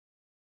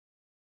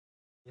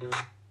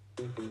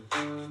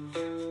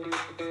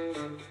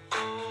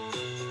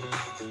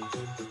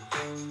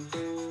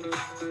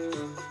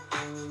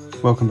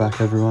Welcome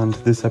back, everyone,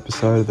 to this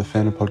episode of the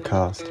Fanter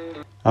podcast.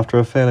 After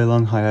a fairly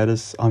long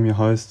hiatus, I'm your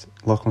host,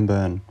 Lachlan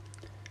Byrne.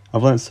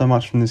 I've learnt so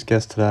much from this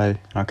guest today,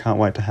 and I can't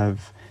wait to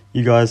have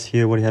you guys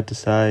hear what he had to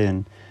say,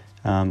 and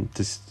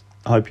just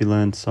hope you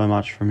learned so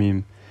much from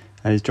him.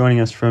 He's joining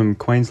us from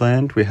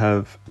Queensland. We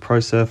have pro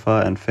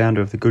surfer and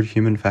founder of the Good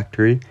Human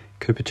Factory,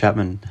 Cooper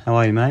Chapman. How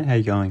are you, mate? How are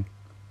you going?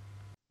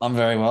 I'm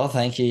very well,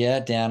 thank you. Yeah,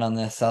 down on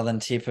the southern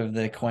tip of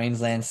the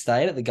Queensland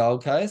state at the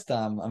Gold Coast.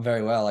 I'm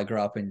very well. I grew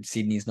up in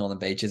Sydney's Northern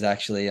Beaches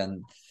actually,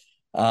 and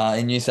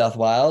in New South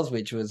Wales,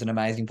 which was an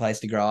amazing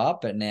place to grow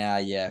up. But now,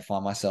 yeah,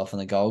 find myself on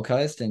the Gold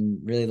Coast and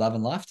really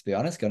loving life, to be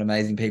honest. Got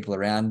amazing people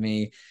around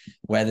me.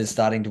 Weather's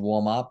starting to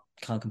warm up.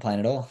 Can't complain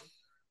at all.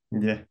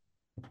 Yeah,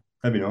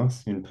 that'd be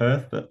nice in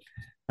Perth, but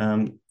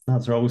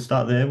that's right. We'll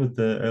start there with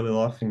the early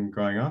life and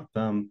growing up.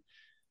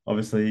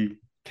 Obviously,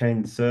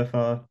 keen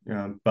surfer,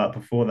 but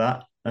before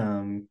that,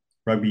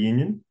 rugby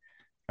union.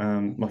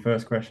 My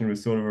first question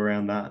was sort of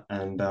around that,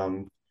 and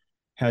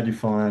how did you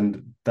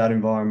find that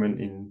environment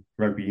in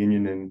rugby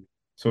union, and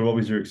sort of what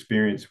was your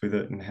experience with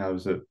it, and how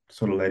has it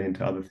sort of led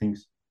into other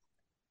things?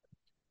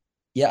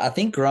 Yeah, I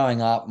think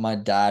growing up, my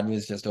dad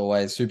was just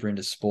always super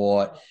into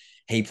sport.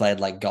 He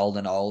played like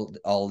golden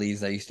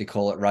oldies. They used to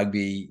call it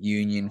rugby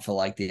union for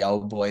like the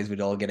old boys.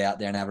 We'd all get out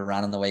there and have a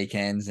run on the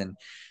weekends. And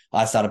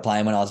I started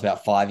playing when I was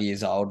about 5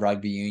 years old,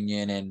 rugby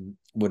union, and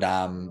would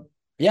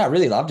yeah, I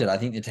really loved it. I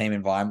think the team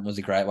environment was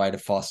a great way to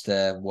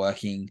foster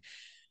working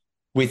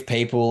with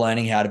people,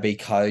 learning how to be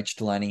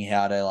coached, learning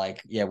how to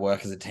like, yeah,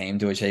 work as a team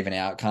to achieve an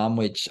outcome,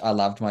 which I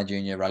loved my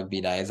junior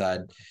rugby days. I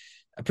had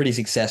a pretty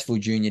successful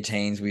junior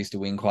teams. We used to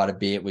win quite a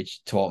bit,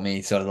 which taught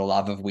me sort of the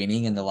love of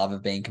winning and the love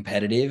of being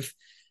competitive.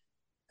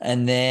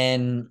 And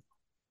then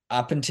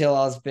up until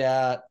I was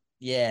about,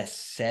 yeah,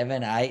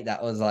 7, 8,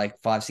 that was like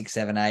 5, 6,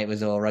 7, 8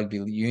 was all rugby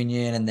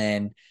union. And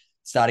then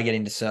started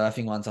getting into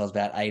surfing once I was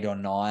about 8 or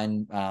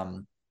 9.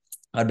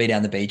 I'd be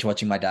down the beach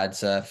watching my dad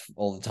surf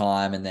all the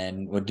time, and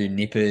then would do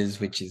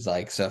nippers, which is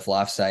like surf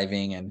life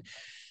saving, and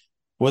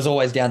was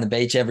always down the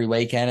beach every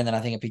weekend. And then I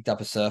think I picked up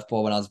a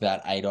surfboard when I was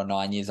about 8 or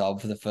 9 years old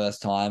for the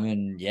first time.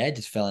 And yeah,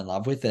 just fell in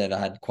love with it. I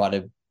had quite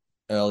a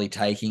early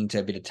taking to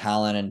a bit of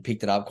talent and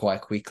picked it up quite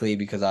quickly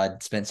because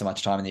I'd spent so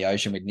much time in the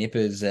ocean with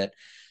nippers that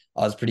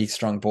I was a pretty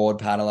strong board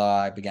paddler.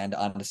 I began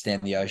to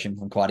understand the ocean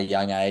from quite a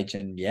young age,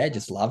 and yeah,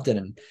 just loved it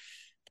and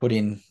put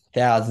in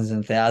thousands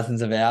and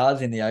thousands of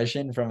hours in the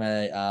ocean from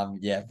from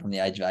the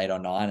age of 8 or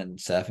 9. And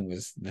surfing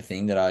was the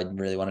thing that I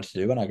really wanted to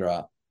do when I grew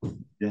up.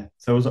 Yeah.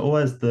 So it was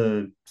always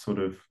the sort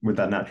of with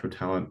that natural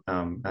talent,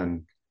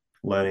 and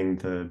learning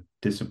the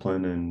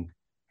discipline and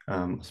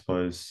I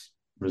suppose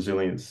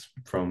resilience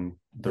from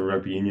the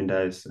rugby union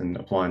days and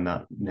applying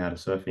that now to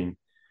surfing.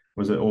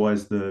 Was it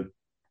always the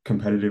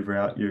competitive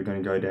route you're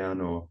going to go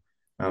down, or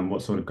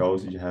what sort of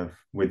goals did you have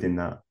within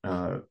that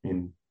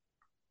in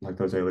like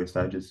those early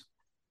stages?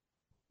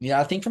 Yeah,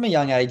 I think from a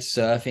young age,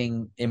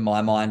 surfing in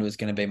my mind was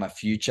going to be my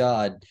future.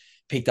 I'd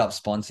picked up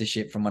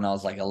sponsorship from when I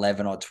was like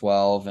 11 or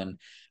 12. And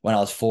when I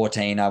was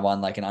 14, I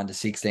won like an under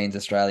 16s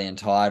Australian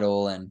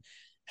title and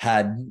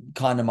had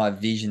kind of my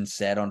vision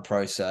set on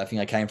pro surfing.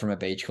 I came from a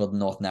beach called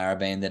North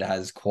Narrabeen that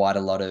has quite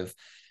a lot of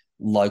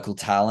local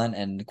talent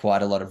and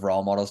quite a lot of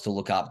role models to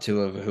look up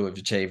to who have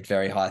achieved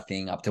very high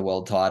thing up to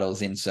world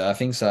titles in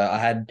surfing. So I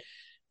had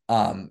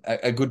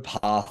a good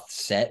path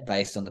set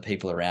based on the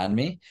people around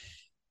me.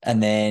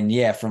 And then,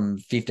 yeah, from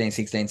 15,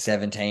 16,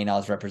 17, I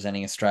was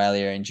representing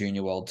Australia in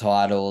junior world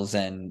titles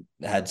and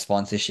had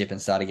sponsorship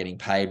and started getting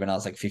paid when I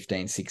was like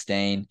 15,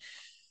 16.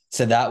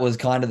 So that was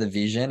kind of the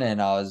vision.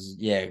 And I was,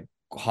 yeah,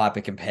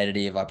 hyper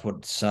competitive. I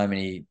put so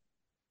many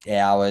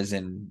hours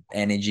and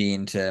energy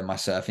into my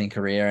surfing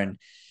career. And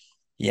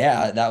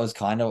yeah, that was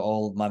kind of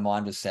all my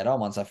mind was set on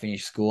once I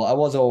finished school. I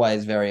was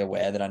always very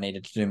aware that I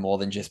needed to do more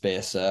than just be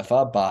a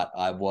surfer, but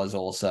I was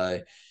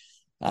also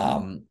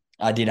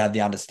I did have the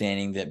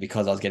understanding that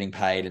because I was getting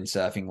paid and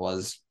surfing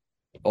was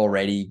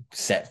already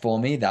set for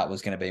me, that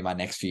was going to be my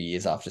next few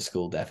years after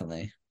school,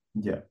 definitely.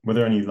 Yeah. Were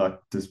there any like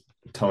just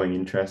towing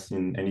interests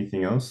in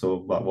anything else,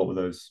 or like what were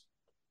those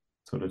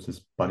sort of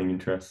just budding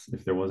interests,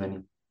 if there was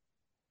any?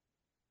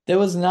 There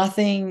was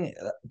nothing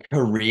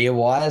career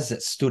wise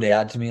that stood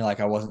out to me. Like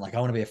I wasn't like, I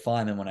want to be a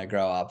fireman when I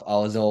grow up. I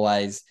was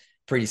always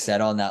pretty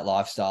set on that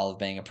lifestyle of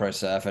being a pro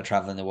surfer,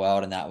 traveling the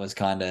world. And that was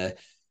kind of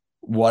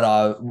what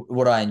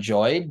I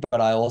enjoyed.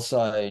 But I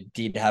also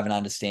did have an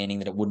understanding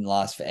that it wouldn't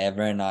last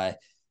forever. And I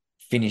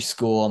finished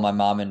school and my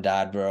mum and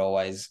dad were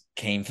always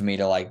keen for me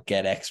to like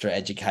get extra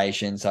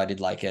education. So I did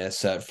like a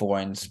Cert 4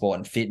 in sport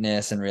and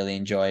fitness and really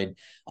enjoyed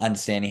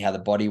understanding how the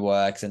body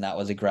works. And that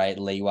was a great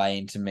leeway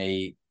into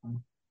me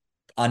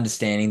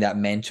understanding that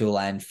mental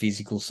and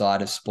physical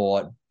side of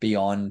sport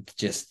beyond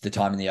just the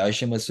time in the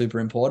ocean was super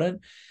important.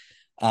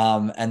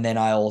 And then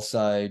I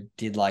also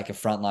did like a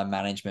frontline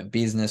management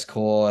business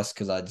course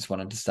because I just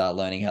wanted to start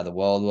learning how the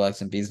world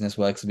works and business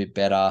works a bit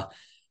better.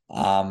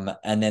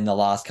 And then the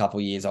last couple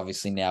of years,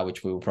 obviously now,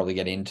 which we will probably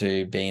get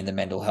into, being in the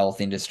mental health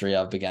industry,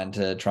 I've begun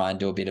to try and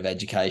do a bit of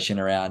education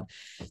around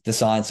the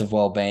science of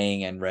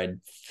well-being and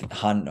read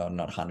or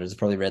not hundreds,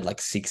 probably read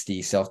like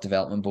 60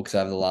 self-development books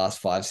over the last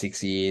 5,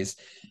 6 years,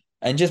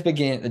 and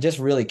just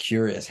really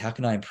curious, how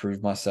can I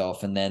improve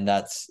myself? And then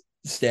that's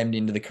stemmed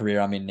into the career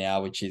I'm in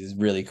now, which is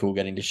really cool,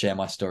 getting to share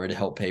my story to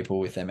help people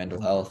with their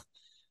mental health.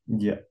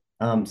 Yeah.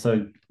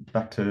 So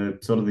back to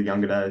sort of the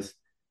younger days,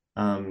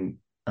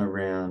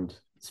 around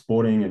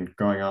sporting and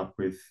growing up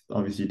with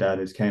obviously your dad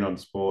who's keen on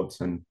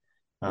sports and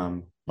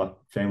like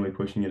family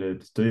pushing you to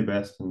do your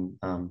best and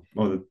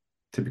all the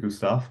typical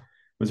stuff.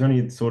 Was there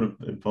any sort of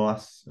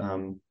advice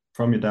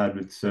from your dad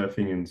with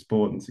surfing and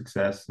sport and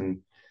success and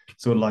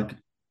sort of like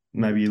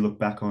maybe you look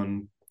back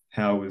on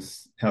how it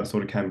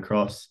sort of came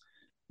across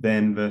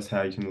then versus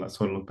how you can like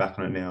sort of look back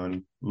on it now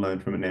and learn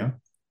from it now?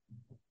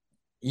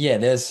 Yeah,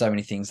 there's so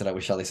many things that I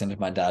wish I listened to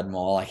my dad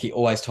more. Like he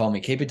always told me,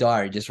 keep a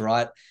diary, just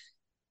write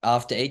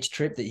after each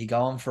trip that you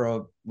go on for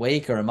a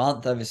week or a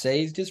month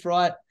overseas, just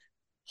write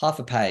half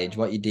a page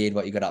what you did,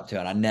 what you got up to.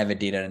 And I never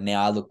did it. And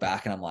now I look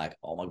back and I'm like,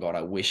 oh my God,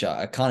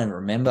 I can't even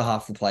remember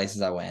half the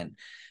places I went.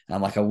 And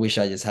I'm like, I wish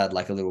I just had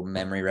like a little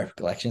memory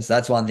recollection. So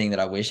that's one thing that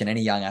I wish. And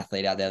any young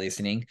athlete out there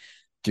listening,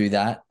 do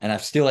that. And I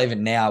still,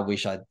 even now,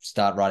 wish I'd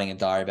start writing a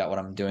diary about what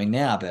I'm doing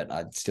now, but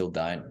I still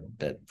don't.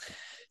 But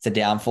it's a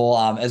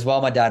downfall. As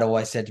well, my dad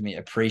always said to me,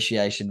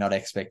 appreciation, not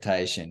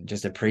expectation.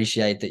 Just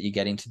appreciate that you're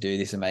getting to do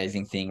this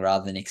amazing thing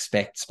rather than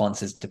expect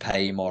sponsors to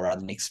pay you more,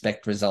 rather than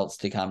expect results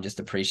to come. Just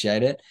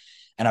appreciate it.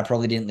 And I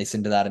probably didn't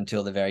listen to that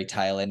until the very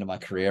tail end of my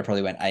career. I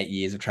probably went 8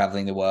 years of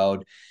traveling the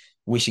world,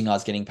 wishing I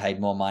was getting paid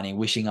more money,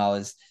 wishing I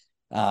was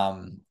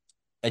um,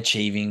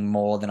 achieving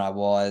more than I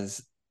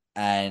was.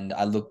 And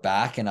I look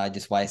back and I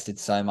just wasted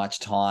so much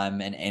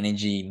time and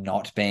energy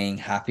not being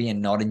happy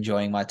and not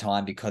enjoying my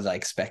time because I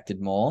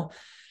expected more.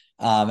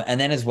 And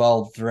then as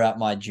well, throughout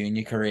my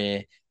junior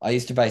career, I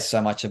used to base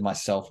so much of my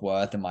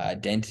self-worth and my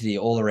identity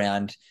all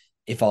around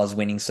if I was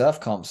winning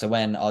surf comps. So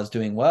when I was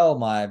doing well,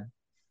 my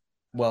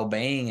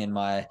well-being and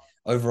my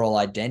overall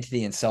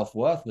identity and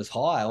self-worth was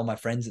high. All my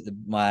friends at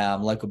my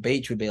local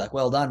beach would be like,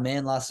 well done,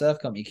 man, last surf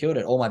comp, you killed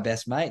it. All my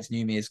best mates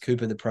knew me as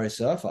Cooper the pro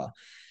surfer.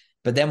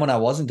 But then when I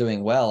wasn't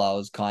doing well, I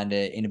was kind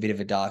of in a bit of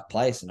a dark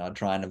place, and I'd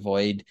try and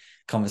avoid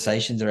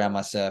conversations around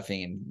my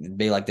surfing and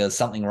be like there was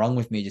something wrong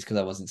with me just because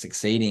I wasn't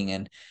succeeding.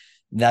 And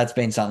that's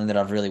been something that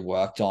I've really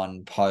worked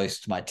on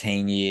post my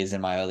teen years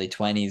and my early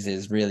 20s,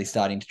 is really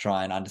starting to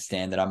try and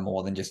understand that I'm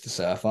more than just a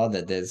surfer,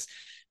 that there's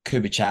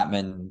Cooper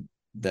Chapman,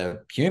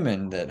 the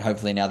human, that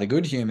hopefully now the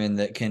good human,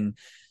 that can,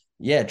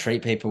 yeah,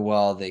 treat people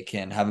well, that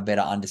can have a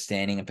better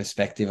understanding and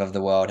perspective of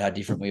the world, how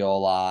different we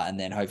all are, and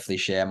then hopefully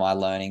share my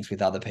learnings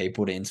with other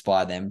people to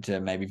inspire them to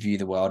maybe view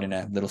the world in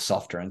a little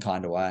softer and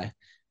kind of way.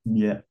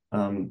 Yeah.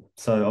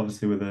 So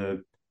obviously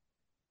with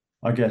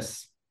I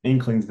guess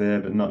inklings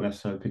there, but not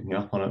necessarily picking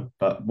up on it.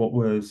 But what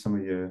were some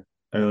of your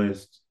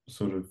earliest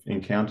sort of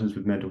encounters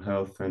with mental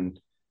health and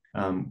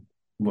um,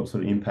 what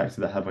sort of impacts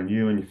did that have on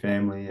you and your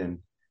family and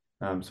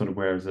sort of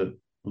where has it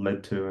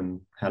led to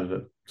and how did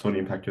it sort of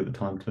impact you at the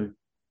time too?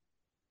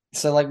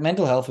 So, like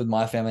mental health with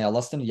my family, I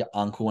lost an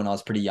uncle when I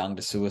was pretty young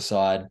to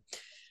suicide.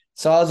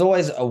 So I was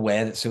always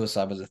aware that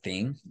suicide was a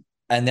thing.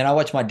 And then I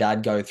watched my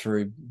dad go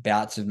through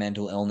bouts of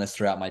mental illness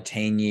throughout my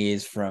teen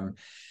years, from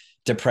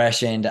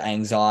depression to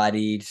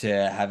anxiety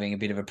to having a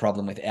bit of a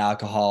problem with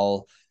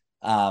alcohol,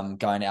 going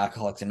to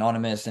Alcoholics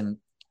Anonymous. And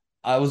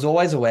I was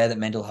always aware that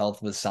mental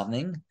health was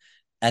something.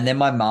 And then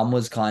my mum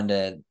was kind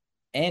of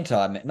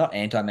not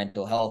anti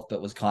mental health,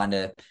 but was kind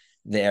of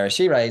the era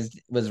she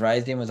was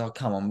raised in was, oh,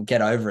 come on,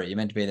 get over it. You're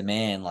meant to be the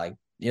man. Like,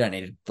 you don't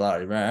need to blah,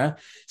 blah, blah.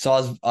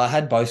 So I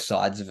had both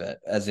sides of it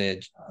as a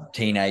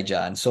teenager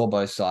and saw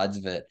both sides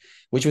of it,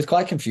 which was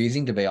quite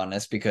confusing, to be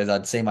honest, because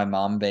I'd see my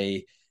mum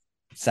be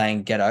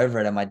saying get over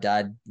it and my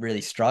dad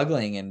really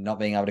struggling and not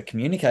being able to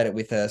communicate it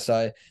with her.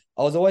 So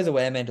I was always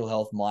aware mental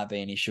health might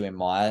be an issue in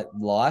my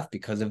life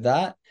because of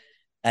that.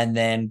 And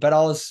then, but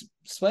I was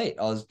sweet.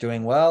 I was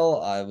doing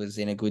well. I was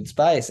in a good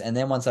space. And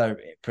then once I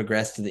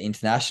progressed to the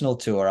international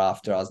tour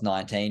after I was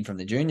 19 from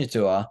the junior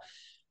tour,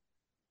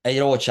 it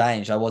all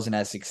changed. I wasn't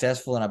as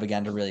successful and I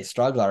began to really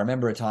struggle. I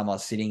remember a time I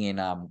was sitting in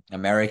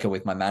America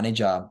with my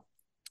manager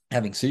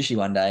having sushi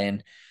one day.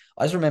 And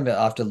I just remember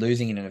after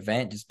losing in an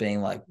event, just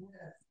being like,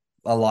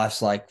 my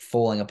life's like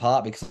falling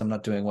apart because I'm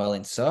not doing well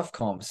in surf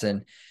comps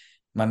and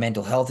my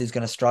mental health is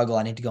going to struggle.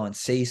 I need to go and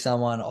see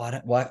someone. Oh,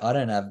 I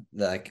don't have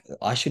like,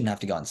 I shouldn't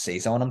have to go and see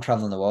someone. I'm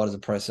traveling the world as a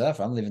pro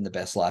surfer. I'm living the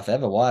best life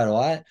ever. Why do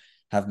I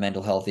have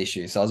mental health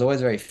issues? So I was always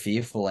very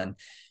fearful. And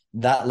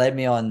that led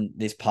me on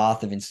this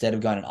path of, instead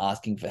of going and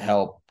asking for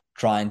help,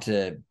 trying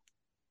to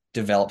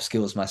develop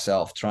skills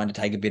myself, trying to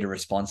take a bit of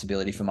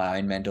responsibility for my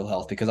own mental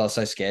health, because I was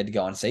so scared to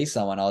go and see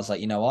someone. I was like,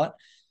 you know what?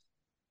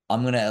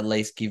 I'm going to at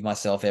least give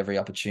myself every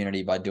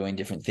opportunity by doing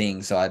different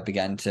things. So I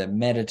began to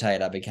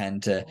meditate. I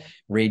began to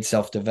read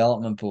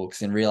self-development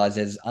books and realize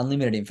there's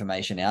unlimited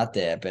information out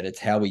there, but it's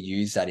how we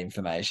use that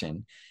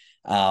information.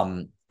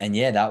 And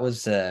yeah, that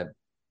was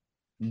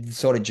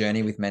sort of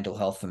journey with mental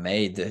health for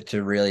me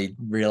to really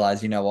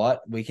realize, you know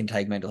what, we can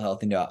take mental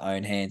health into our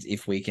own hands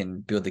if we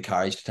can build the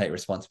courage to take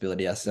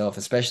responsibility ourselves,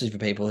 especially for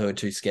people who are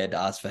too scared to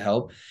ask for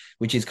help,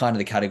 which is kind of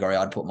the category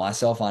I'd put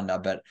myself under,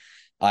 but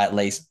I at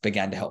least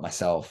began to help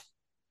myself.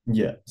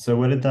 Yeah. So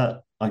where did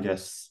that, I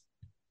guess,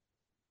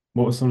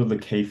 what were sort of the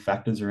key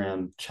factors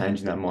around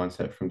changing that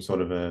mindset from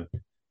sort of a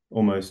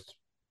almost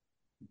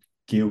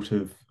guilt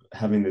of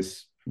having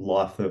this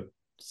life that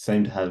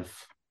seemed to have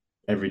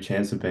every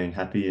chance of being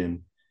happy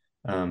and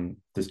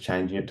just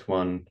changing it to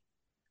one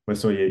where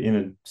so you're in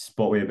a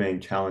spot where you're being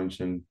challenged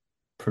and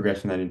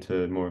progressing that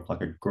into more of like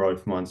a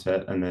growth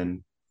mindset. And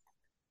then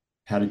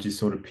how did you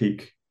sort of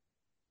pick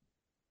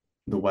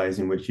the ways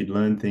in which you'd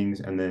learn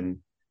things, and then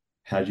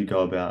how did you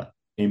go about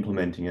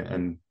implementing it,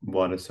 and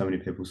why do so many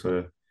people sort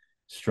of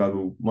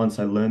struggle once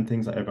they learn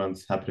things? Like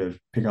everyone's happy to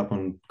pick up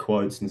on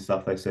quotes and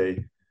stuff they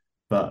see,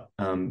 but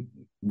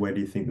where do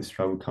you think the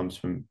struggle comes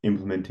from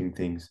implementing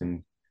things?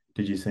 And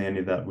did you see any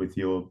of that with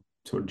your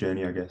sort of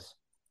journey, I guess?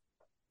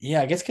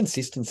 Yeah, I guess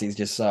consistency is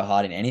just so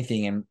hard in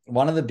anything. And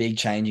one of the big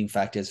changing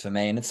factors for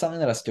me, and it's something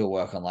that I still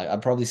work on, like I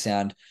probably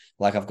sound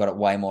like I've got it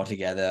way more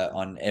together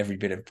on every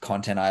bit of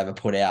content I ever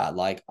put out.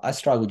 Like I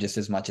struggle just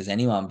as much as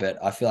anyone, but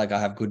I feel like I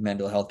have good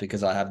mental health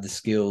because I have the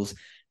skills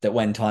that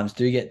when times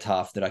do get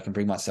tough, that I can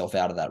bring myself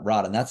out of that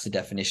rut. And that's the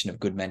definition of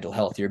good mental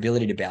health, your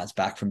ability to bounce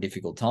back from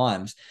difficult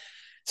times.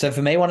 So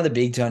for me, one of the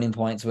big turning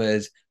points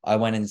was I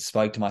went and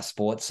spoke to my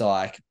sports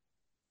psych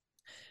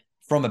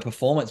from a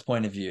performance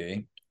point of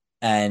view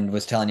and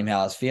was telling him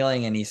how I was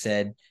feeling. And he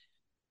said,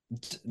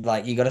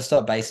 like, you got to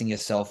stop basing your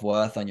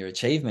self-worth on your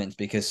achievements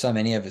because so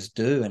many of us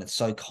do. And it's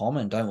so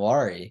common. Don't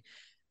worry.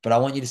 But I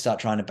want you to start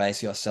trying to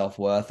base your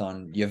self-worth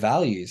on your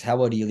values. How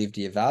well do you live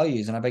to your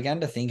values? And I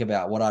began to think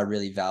about what I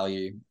really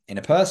value in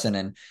a person.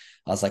 And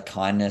I was like,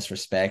 kindness,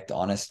 respect,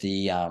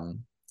 honesty,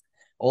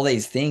 all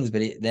these things.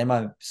 But then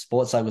my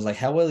sports side was like,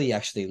 how well are you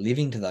actually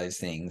living to those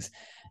things?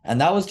 And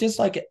that was just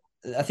like,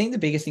 I think the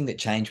biggest thing that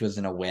changed was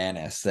an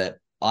awareness that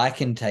I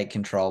can take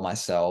control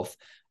myself.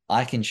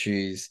 I can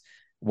choose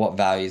what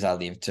values I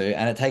live to.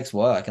 And it takes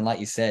work. And like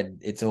you said,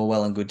 it's all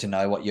well and good to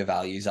know what your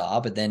values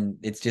are, but then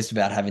it's just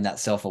about having that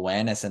self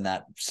awareness and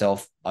that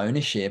self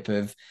ownership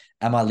of,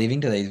 am I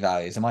living to these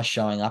values? Am I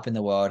showing up in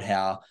the world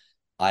how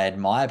I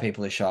admire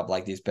people who show up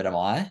like this, but am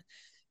I?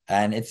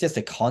 And it's just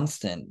a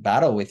constant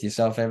battle with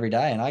yourself every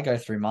day. And I go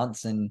through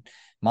months and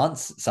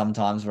months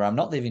sometimes where I'm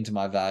not living to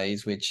my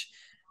values, which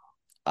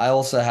I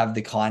also have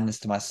the kindness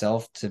to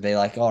myself to be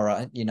like, all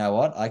right, you know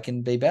what? I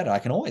can be better. I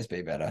can always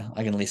be better.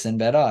 I can listen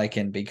better. I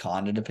can be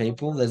kinder to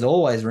people. There's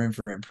always room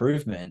for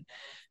improvement.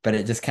 But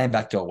it just came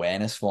back to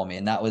awareness for me.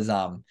 And that was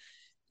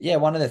yeah,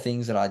 one of the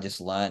things that I just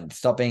learned,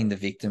 stop being the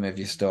victim of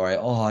your story.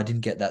 Oh, I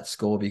didn't get that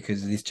score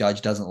because this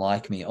judge doesn't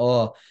like me.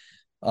 Or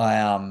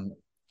I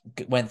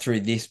went through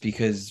this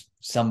because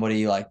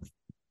somebody like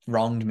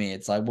wronged me.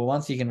 It's like, well,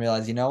 once you can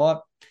realize, you know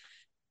what,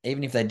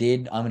 even if they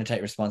did, I'm going to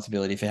take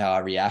responsibility for how I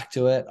react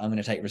to it. I'm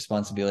going to take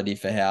responsibility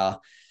for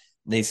how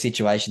these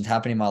situations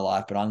happen in my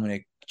life, but I'm going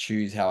to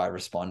choose how I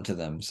respond to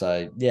them.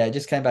 So yeah, it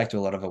just came back to a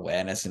lot of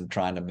awareness and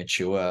trying to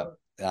mature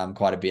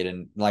quite a bit.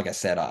 And like I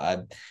said, I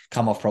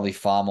come off probably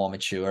far more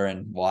mature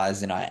and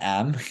wise than I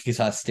am because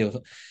I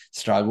still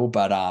struggle.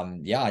 But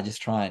yeah, I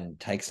just try and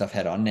take stuff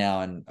head on now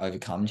and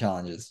overcome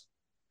challenges.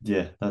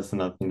 Yeah, that's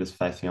another thing, just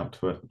facing up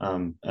to it.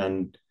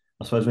 And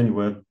I suppose when you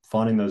were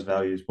finding those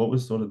values, what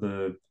was sort of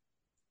the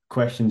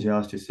questions you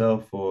asked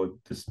yourself or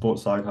the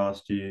sports psych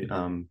asked you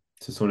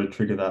to sort of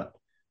trigger that,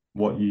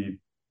 what you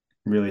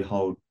really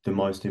hold the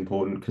most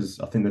important? Because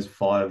I think there's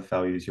five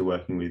values you're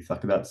working with.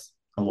 Like that's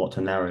a lot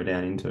to narrow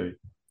down into,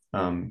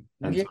 and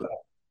Yeah. sort of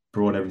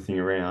brought everything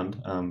around.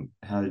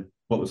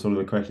 What were sort of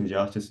the questions you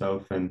asked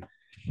yourself, and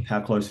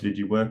how closely did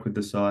you work with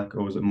the psych,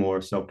 or was it more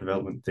a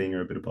self-development thing,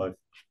 or a bit of both?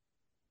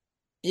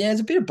 Yeah,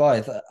 it's a bit of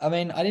both. I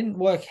mean, I didn't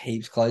work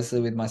heaps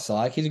closely with my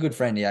psych. He's a good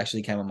friend. He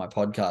actually came on my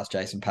podcast,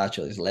 Jason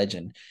Patchell, is a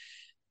legend.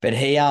 But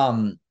he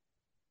oh,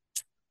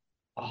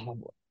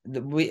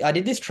 I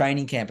did this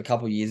training camp a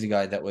couple of years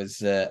ago that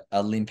was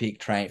Olympic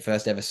train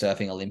first ever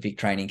surfing Olympic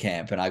training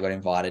camp, and I got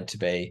invited to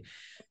be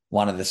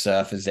one of the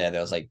surfers there.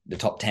 There was like the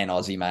top 10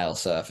 Aussie male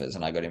surfers,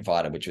 and I got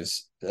invited, which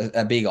was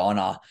a big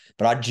honor.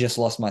 But I just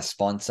lost my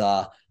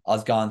sponsor. I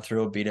was going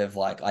through a bit of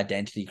like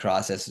identity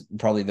crisis,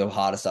 probably the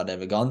hardest I'd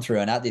ever gone through.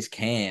 And at this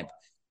camp,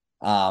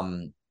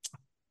 um,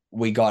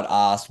 we got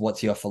asked,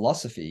 what's your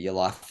philosophy, your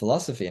life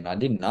philosophy? And I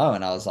didn't know.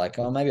 And I was like,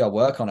 oh, maybe I'll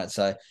work on it.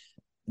 So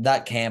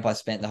that camp, I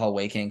spent the whole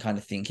weekend kind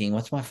of thinking,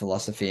 what's my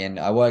philosophy? And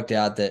I worked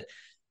out that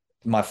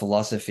my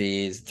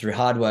philosophy is through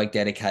hard work,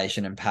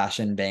 dedication, and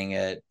passion, being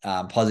a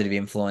positive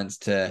influence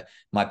to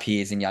my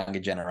peers and younger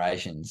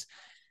generations.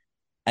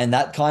 And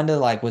that kind of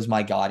like was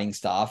my guiding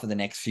star for the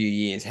next few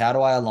years. How do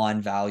I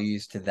align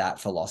values to that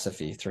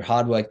philosophy through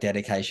hard work,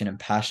 dedication, and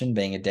passion,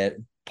 being a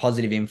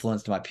positive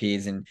influence to my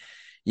peers and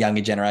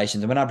younger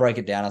generations? And when I broke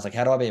it down, I was like,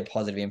 how do I be a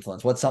positive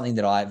influence? What's something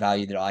that I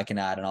value that I can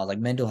add? And I was like,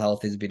 mental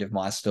health is a bit of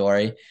my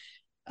story.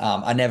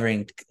 I never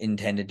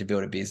intended to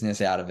build a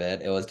business out of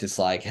it. It was just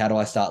like, how do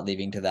I start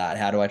living to that?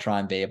 How do I try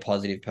and be a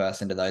positive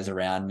person to those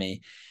around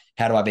me?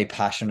 How do I be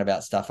passionate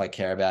about stuff I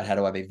care about? How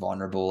do I be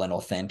vulnerable and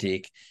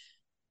authentic?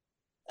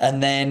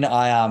 And then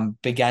I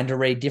began to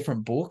read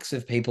different books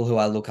of people who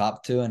I look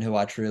up to and who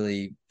I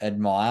truly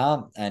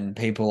admire, and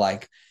people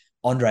like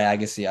Andre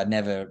Agassi. I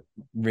never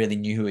really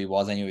knew who he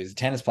was. I knew he was a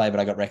tennis player,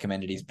 but I got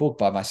recommended his book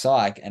by my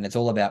psych, and it's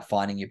all about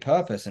finding your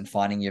purpose and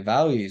finding your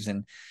values,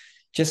 and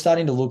just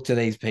starting to look to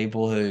these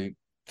people who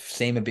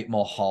seem a bit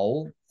more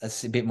whole,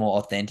 a bit more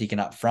authentic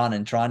and upfront,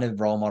 and trying to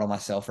role model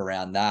myself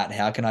around that.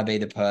 How can I be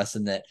the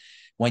person that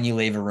when you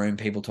leave a room,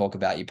 people talk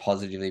about you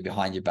positively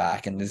behind your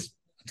back? And there's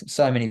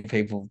so many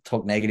people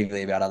talk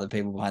negatively about other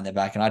people behind their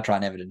back, and I try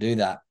never to do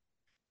that,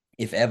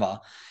 if ever.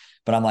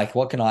 But I'm like,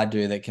 what can I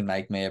do that can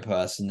make me a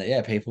person that,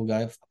 yeah, people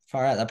go,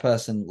 far out, that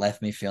person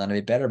left me feeling a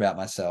bit better about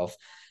myself.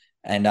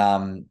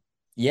 And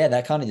yeah,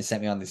 that kind of just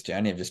sent me on this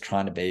journey of just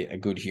trying to be a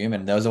good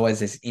human. There was always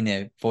this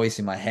inner voice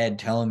in my head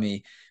telling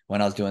me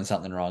when I was doing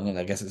something wrong, and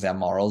I guess it's our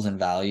morals and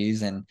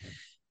values. And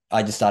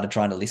I just started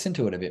trying to listen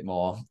to it a bit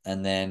more.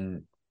 And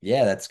then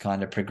yeah, that's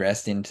kind of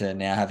progressed into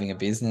now having a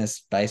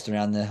business based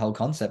around the whole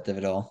concept of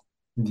it all.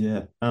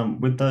 Yeah.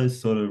 With those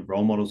sort of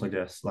role models, I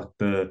guess, like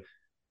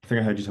I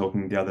think I heard you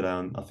talking the other day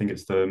on, I think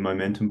it's the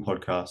Momentum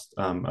podcast,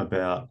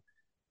 about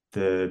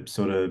the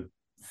sort of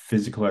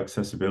physical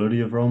accessibility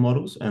of role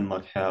models and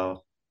like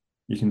how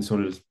you can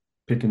sort of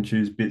pick and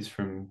choose bits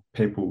from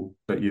people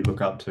that you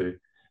look up to.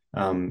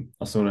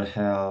 Sort of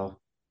how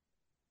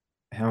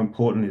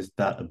important is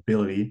that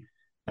ability,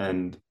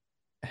 and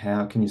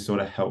how can you sort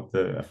of help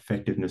the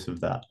effectiveness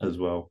of that as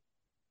well?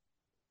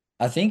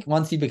 I think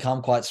once you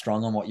become quite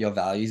strong on what your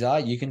values are,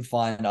 you can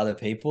find other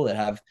people that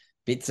have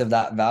bits of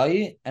that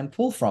value and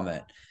pull from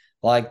it.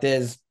 Like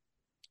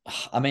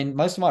I mean,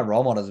 most of my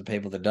role models are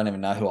people that don't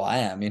even know who I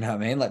am. You know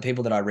what I mean? Like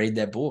people that I read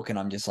their book and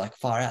I'm just like,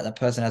 far out, that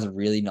person has a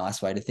really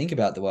nice way to think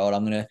about the world.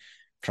 I'm going to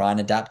try and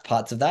adapt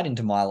parts of that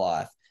into my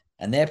life.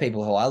 And they're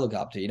people who I look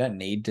up to. You don't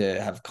need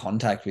to have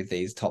contact with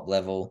these top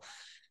level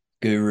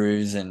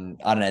gurus.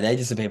 And I don't know, they're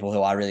just the people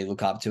who I really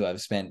look up to.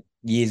 I've spent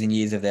years and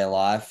years of their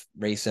life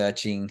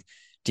researching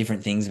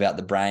different things about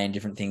the brain,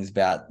 different things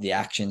about the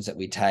actions that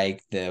we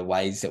take, the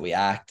ways that we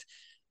act.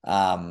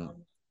 Um,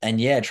 and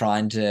yeah,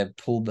 trying to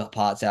pull the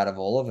parts out of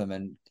all of them.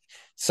 And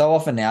so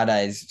often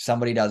nowadays,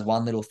 somebody does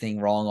one little thing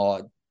wrong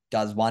or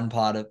does one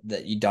part of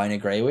that you don't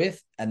agree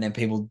with, and then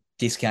people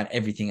discount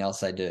everything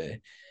else they do.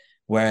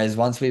 Whereas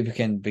once we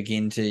can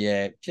begin to,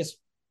 yeah, just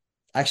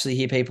actually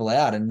hear people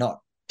out and not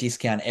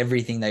discount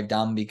everything they've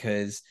done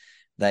because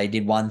they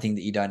did one thing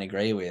that you don't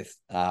agree with.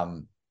 But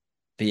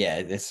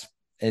yeah,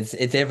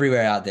 it's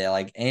everywhere out there.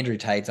 Like Andrew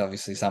Tate's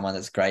obviously someone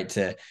that's great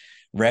to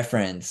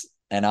reference,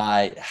 and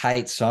I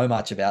hate so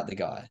much about the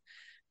guy,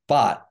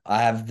 but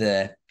I have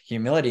the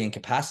humility and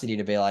capacity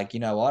to be like,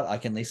 you know what, I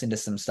can listen to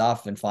some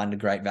stuff and find a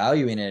great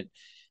value in it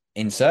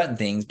in certain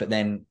things, but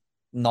then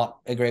not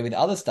agree with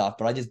other stuff.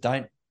 But I just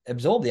don't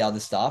absorb the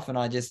other stuff, and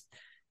I just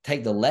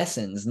take the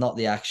lessons, not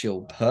the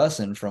actual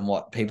person from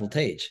what people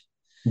teach.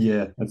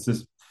 Yeah, it's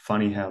just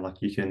funny how like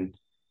you can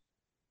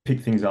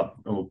pick things up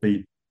or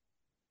be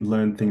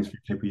learn things from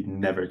people you'd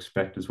never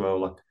expect as well.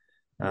 Like,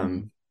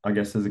 Mm. I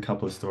guess there's a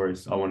couple of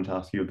stories I wanted to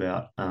ask you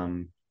about.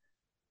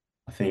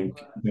 I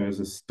think there was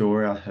a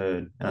story I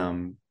heard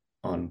on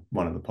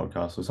one of the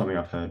podcasts or something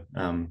I've heard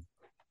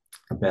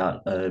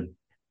about a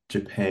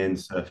Japan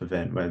surf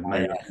event where Oh,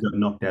 maybe yeah. got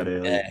knocked out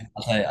early. Yeah,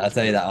 I'll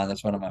tell you that one.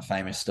 That's one of my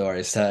famous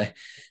stories. So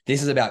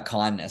this is about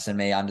kindness and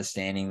me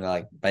understanding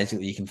like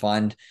basically you can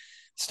find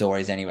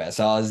stories anywhere.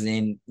 So I was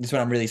in this is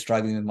when I'm really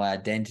struggling with my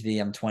identity.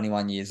 I'm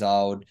 21 years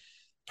old,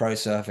 pro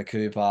surfer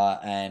Cooper,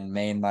 and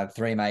me and my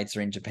three mates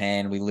are in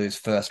Japan. We lose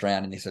first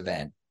round in this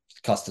event.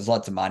 It cost us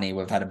lots of money.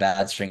 We've had a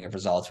bad string of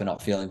results. We're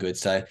not feeling good.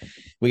 So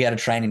we go to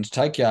train into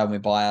Tokyo and we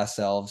buy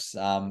ourselves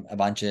a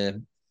bunch of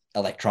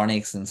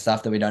electronics and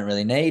stuff that we don't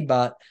really need,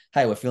 but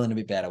hey, we're feeling a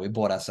bit better. We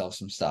bought ourselves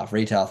some stuff,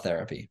 retail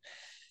therapy.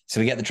 So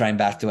we get the train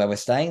back to where we're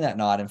staying that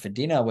night. And for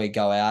dinner, we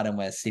go out and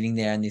we're sitting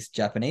there, and this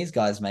Japanese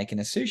guy's making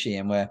a sushi,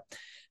 and we're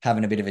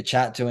having a bit of a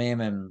chat to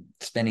him and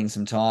spending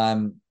some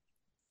time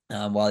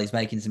while he's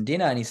making some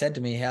dinner. And he said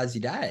to me, "How's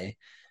your day?"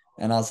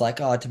 And I was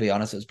like, "Oh, to be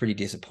honest, it was pretty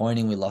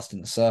disappointing. We lost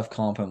in the surf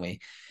comp, and we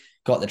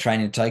got the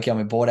train into Tokyo,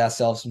 and we bought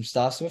ourselves some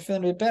stuff. So we're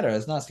feeling a bit better.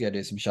 It's nice to go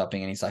do some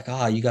shopping." And he's like,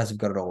 "Oh, you guys have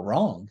got it all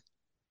wrong."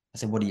 I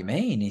said, "What do you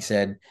mean?" He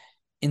said,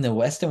 "In the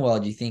Western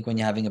world, you think when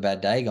you're having a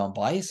bad day, go and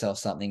buy yourself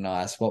something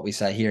nice. What we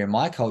say here in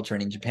my culture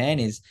and in Japan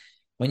is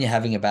when you're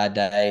having a bad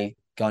day,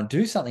 go and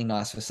do something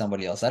nice for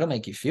somebody else. That'll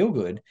make you feel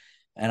good."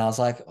 And I was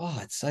like, oh,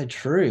 it's so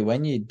true.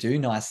 When you do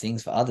nice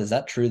things for others,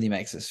 that truly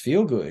makes us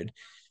feel good.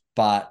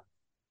 But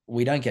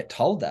we don't get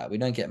told that. We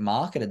don't get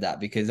marketed that,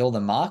 because all the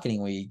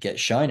marketing we get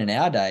shown in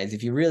our days,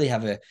 if you really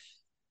have a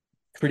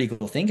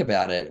critical think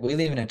about it, we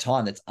live in a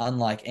time that's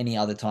unlike any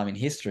other time in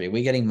history.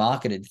 We're getting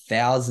marketed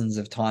thousands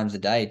of times a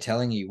day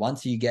telling you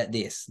once you get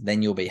this,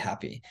 then you'll be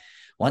happy.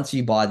 Once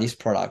you buy this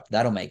product,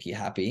 that'll make you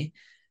happy.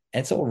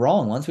 It's all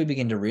wrong. Once we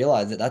begin to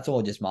realize that that's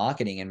all just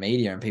marketing and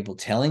media and people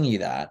telling you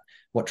that,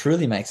 what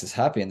truly makes us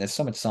happy, and there's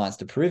so much science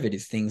to prove it,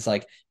 is things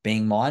like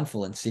being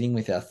mindful and sitting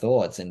with our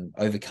thoughts and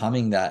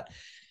overcoming that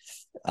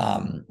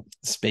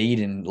speed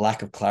and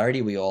lack of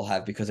clarity we all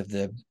have because of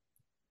the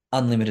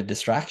unlimited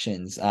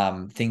distractions.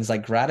 Things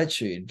like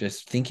gratitude,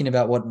 just thinking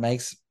about what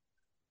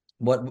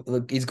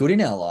is good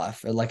in our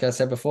life. Like I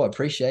said before,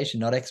 appreciation,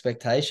 not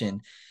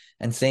expectation,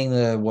 and seeing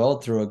the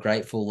world through a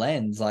grateful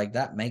lens, like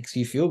that makes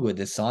you feel good.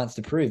 There's science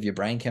to prove your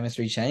brain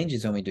chemistry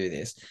changes when we do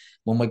this.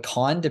 When we're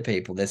kind to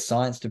people, there's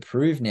science to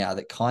prove now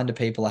that kinder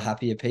people are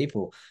happier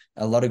people.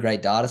 A lot of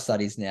great data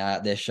studies now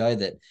out there show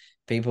that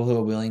people who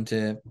are willing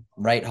to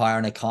rate higher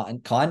on a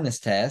kindness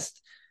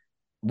test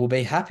will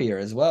be happier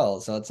as well.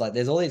 So it's like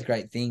there's all these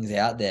great things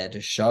out there to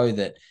show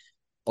that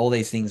all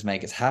these things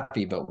make us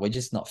happy, but we're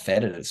just not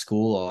fed it at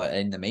school or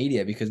in the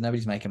media because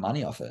nobody's making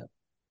money off it.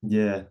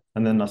 Yeah,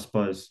 and then I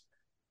suppose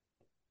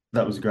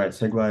that was a great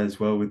segue as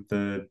well with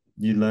the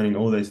you learning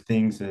all those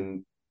things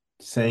and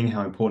seeing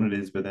how important it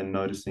is, but then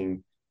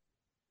noticing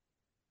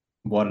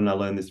why didn't I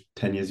learn this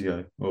 10 years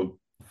ago or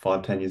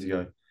 5, 10 years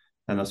ago?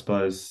 And I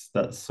suppose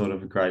that's sort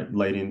of a great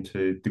lead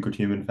into the Good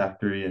Human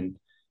Factory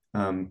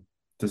and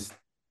just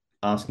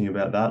asking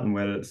about that and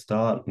where did it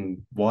start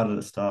and why did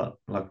it start?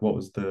 Like, what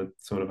was the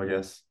sort of, I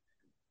guess,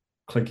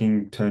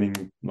 clicking,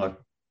 turning like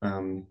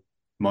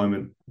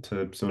moment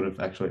to sort of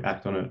actually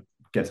act on it,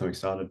 get something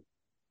started?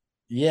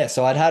 Yeah,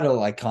 so I'd had a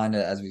like kind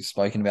of as we've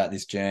spoken about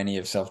this journey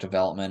of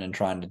self-development and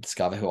trying to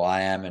discover who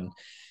I am and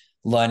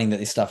learning that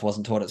this stuff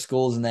wasn't taught at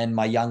schools. And then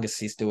my younger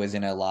sister was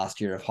in her last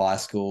year of high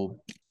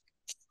school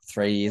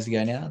 3 years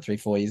ago now, 3,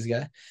 4 years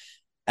ago.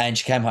 And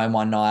she came home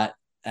one night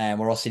and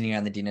we're all sitting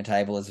around the dinner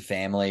table as a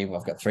family.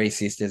 I've got three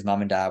sisters,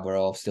 mum and dad, we're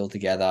all still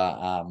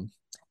together.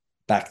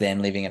 Back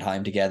then living at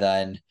home together.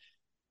 And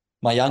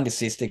my younger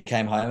sister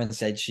came home and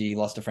said she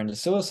lost a friend to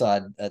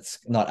suicide. That's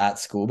not at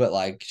school, but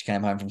like she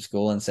came home from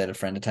school and said a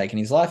friend had taken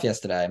his life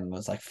yesterday and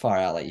was like, far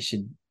out, like you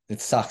should, it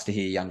sucks to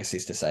hear your younger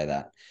sister say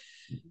that.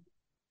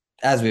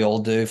 As we all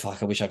do,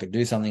 fuck, I wish I could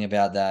do something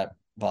about that,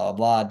 blah, blah,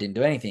 blah. Didn't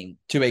do anything.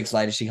 2 weeks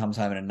later, she comes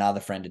home and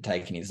another friend had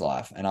taken his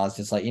life. And I was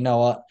just like, you know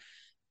what?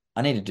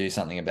 I need to do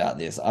something about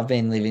this. I've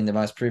been living the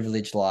most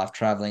privileged life,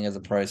 traveling as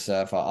a pro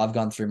surfer. I've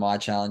gone through my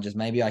challenges.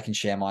 Maybe I can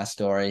share my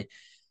story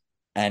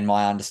and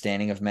my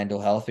understanding of mental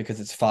health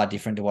because it's far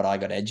different to what I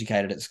got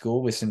educated at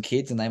school with some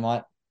kids, and I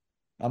might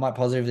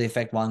positively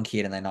affect one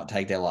kid and they not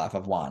take their life.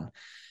 I've won.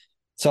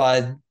 So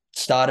I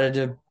started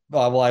to,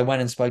 well, I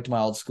went and spoke to my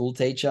old school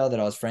teacher that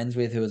I was friends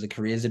with, who was a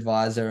careers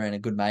advisor and a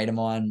good mate of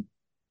mine.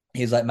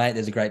 He was like, mate,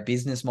 there's a great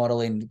business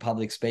model in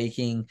public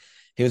speaking.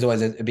 He was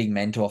always a big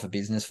mentor for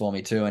business for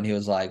me too. And he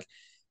was like,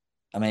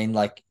 I mean,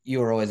 like you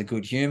were always a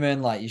good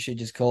human. Like you should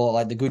just call it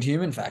like the Good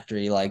Human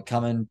Factory. Like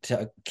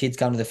kids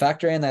come to the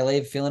factory and they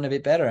leave feeling a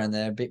bit better and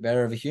they're a bit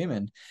better of a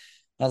human.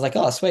 I was like,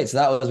 oh, sweet. So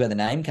that was where the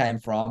name came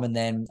from. And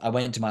then I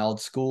went to my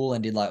old school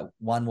and did like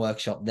one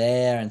workshop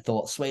there and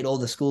thought, sweet, all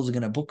the schools are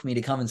going to book me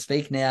to come and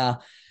speak now.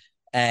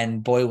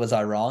 And boy, was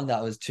I wrong.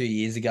 That was 2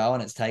 years ago.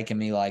 And it's taken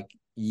me like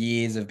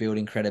years of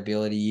building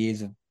credibility,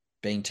 years of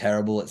being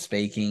terrible at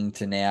speaking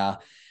to now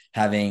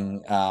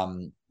having,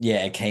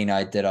 a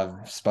keynote that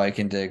I've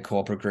spoken to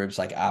corporate groups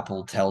like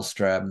Apple,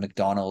 Telstra,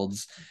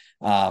 McDonald's.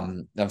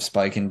 I've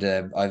spoken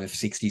to over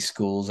 60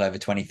 schools, over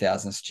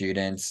 20,000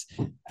 students.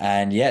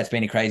 And yeah, it's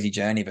been a crazy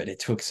journey, but it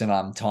took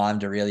some time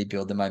to really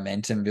build the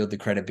momentum, build the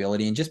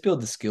credibility, and just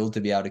build the skill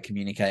to be able to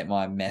communicate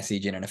my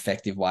message in an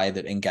effective way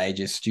that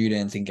engages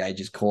students,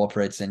 engages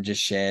corporates, and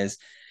just shares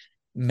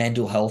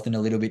mental health in a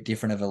little bit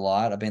different of a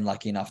light. I've been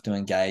lucky enough to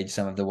engage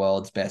some of the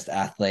world's best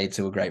athletes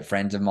who are great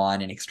friends of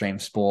mine in extreme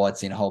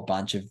sports in a whole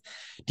bunch of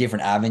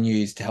different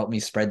avenues to help me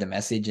spread the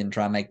message and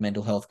try and make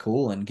mental health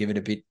cool and give it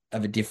a bit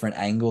of a different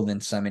angle than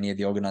so many of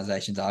the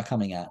organizations are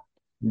coming at.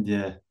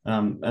 Yeah.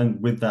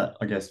 And with that,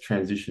 I guess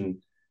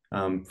transition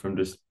from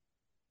just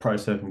pro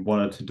surfing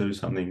wanted to do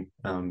something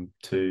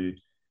to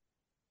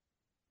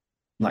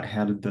like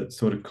how did that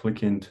sort of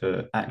click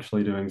into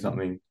actually doing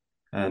something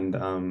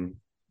and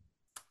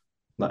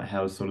like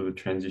how was sort of the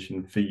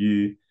transition for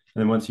you?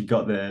 And then once you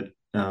got there,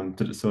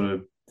 did it sort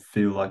of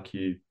feel like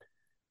you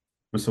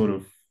were sort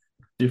of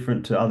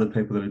different to other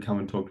people that had come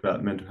and talked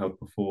about mental health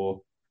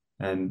before?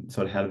 And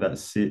sort of how did that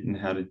sit and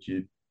how did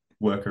you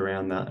work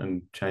around that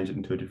and change it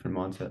into a different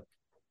mindset?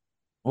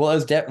 Well, it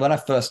was when I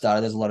first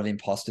started, there's a lot of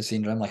imposter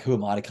syndrome. Like, who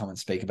am I to come and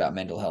speak about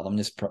mental health? I'm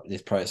just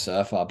this pro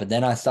surfer. But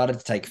then I started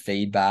to take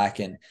feedback,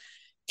 and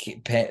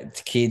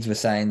kids were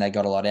saying they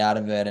got a lot out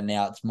of it, and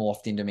now it's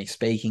morphed into me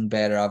speaking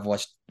better. I've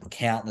watched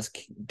countless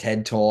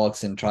TED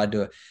Talks and tried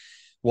to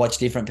watch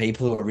different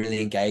people who are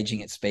really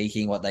engaging at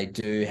speaking, what they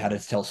do, how to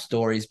tell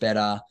stories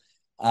better.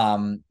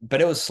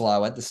 But it was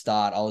slow at the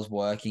start. I was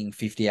working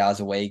 50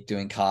 hours a week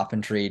doing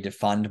carpentry to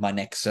fund my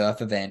next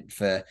surf event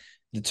for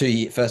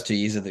the first 2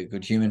 years of the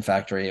Good Human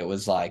Factory. It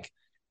was like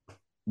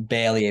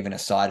barely even a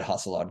side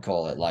hustle, I'd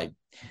call it. Like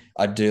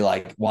I'd do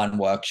like one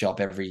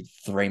workshop every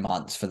 3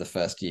 months for the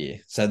first year.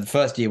 So the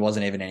first year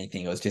wasn't even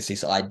anything. It was just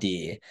this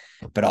idea.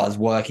 But I was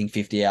working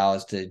 50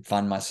 hours to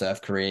fund my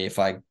surf career. If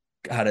I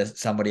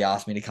somebody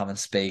asked me to come and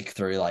speak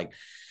through like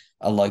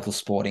a local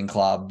sporting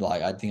club.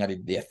 Like I think I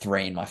did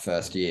three in my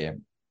first year,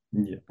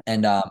 Yeah.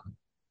 and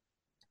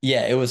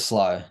yeah, it was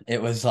slow.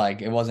 It was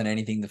like it wasn't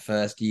anything the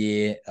first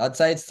year. I'd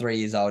say it's 3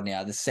 years old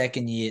now. The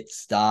second year it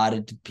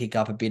started to pick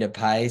up a bit of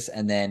pace,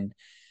 and then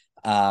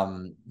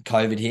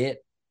COVID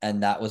hit,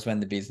 and that was when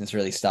the business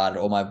really started.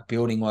 All my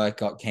building work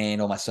got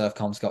canned, all my surf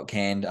comps got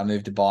canned. I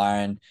moved to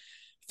Byron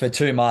for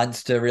 2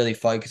 months to really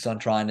focus on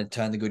trying to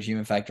turn the Good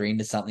Human Factory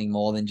into something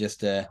more than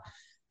just a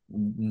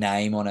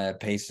name on a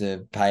piece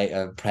of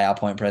a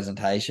PowerPoint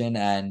presentation.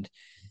 And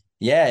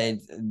yeah,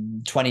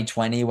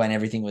 2020 when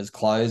everything was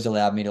closed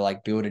allowed me to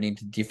like build it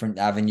into different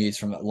avenues,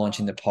 from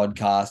launching the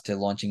podcast to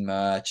launching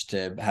merch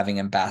to having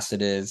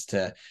ambassadors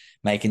to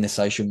making the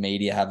social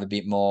media have a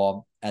bit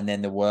more. And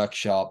then the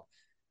workshop,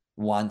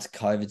 once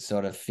COVID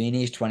sort of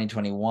finished,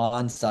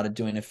 2021, started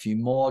doing a few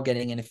more,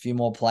 getting in a few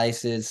more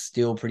places,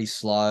 still pretty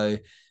slow,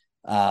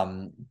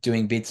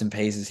 doing bits and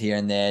pieces here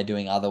and there,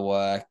 doing other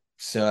work,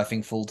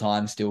 surfing full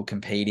time, still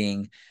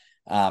competing,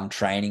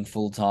 training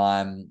full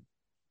time,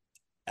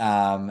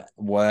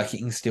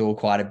 working still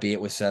quite a bit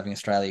with Surfing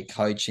Australia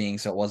coaching,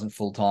 so it wasn't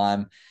full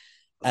time.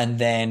 And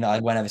then I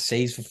went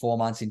overseas for 4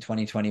 months in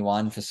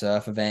 2021 for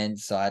surf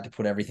events, so I had to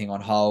put everything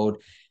on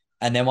hold.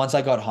 And then once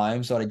I got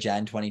home, sort of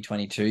Jan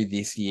 2022,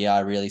 this year,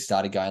 I really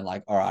started going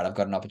like, all right, I've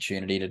got an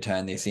opportunity to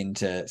turn this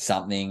into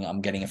something.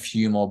 I'm getting a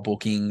few more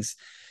bookings.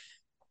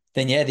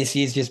 Then yeah, this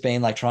year's just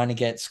been like trying to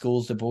get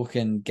schools to book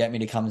and get me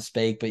to come and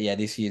speak. But yeah,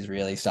 this year's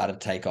really started to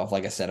take off.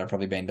 Like I said, I've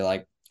probably been to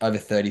like over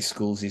 30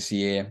 schools this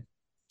year,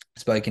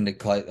 spoken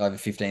to over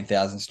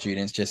 15,000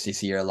 students just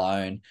this year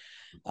alone.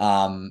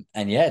 And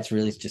yeah, it's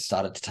really just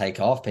started to take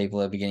off. People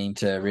are beginning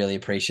to really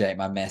appreciate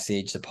my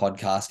message. The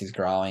podcast is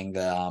growing.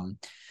 The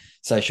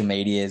social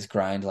media has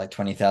grown to like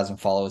 20,000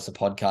 followers. The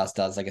podcast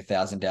does like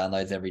 1,000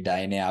 downloads every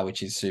day now,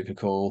 which is super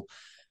cool.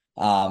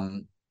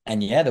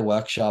 And yeah, the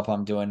workshop,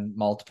 I'm doing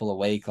multiple a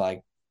week.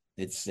 Like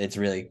it's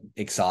really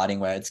exciting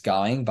where it's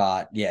going.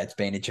 But yeah, it's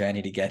been a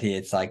journey to get here.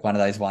 It's like one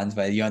of those ones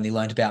where you only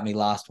learned about me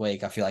last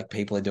week. I feel like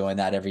people are doing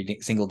that every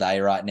single day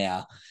right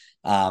now.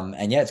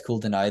 And yeah, it's cool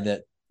to know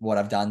that what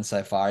I've done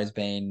so far has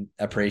been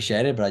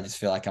appreciated, but I just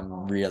feel like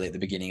I'm really at the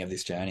beginning of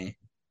this journey.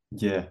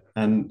 Yeah.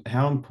 And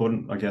how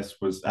important, I guess,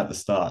 was at the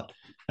start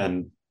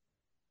and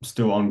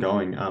still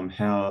ongoing,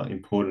 how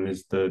important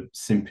is the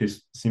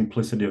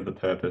simplicity of the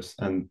purpose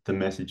and the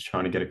message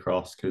trying to get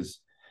across?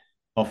 Because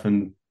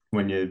often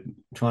when you're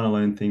trying to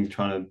learn things,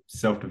 trying to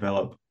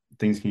self-develop,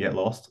 things can get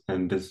lost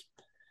and just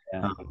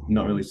Yeah.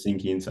 not really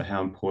sink in. So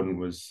how important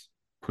was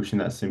pushing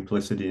that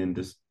simplicity and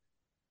just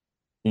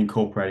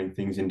incorporating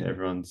things into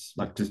everyone's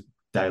like just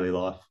daily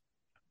life?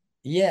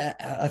 Yeah,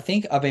 I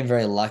think I've been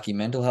very lucky.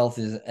 Mental health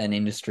is an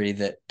industry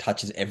that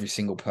touches every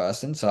single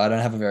person. So I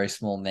don't have a very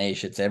small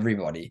niche, it's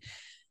everybody.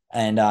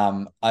 And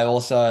I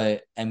also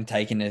am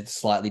taking a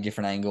slightly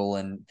different angle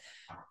and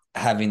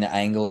having the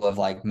angle of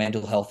like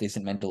mental health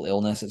isn't mental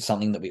illness. It's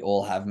something that we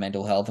all have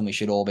mental health and we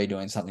should all be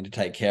doing something to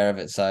take care of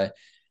it. So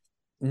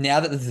now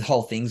that this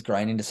whole thing's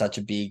grown into such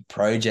a big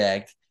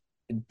project,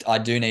 I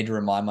do need to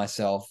remind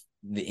myself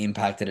the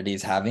impact that it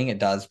is having. It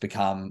does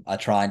become, I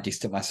try and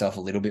distance myself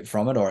a little bit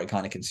from it, or it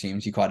kind of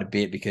consumes you quite a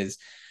bit because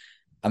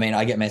I mean,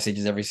 I get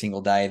messages every single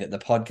day that the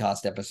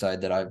podcast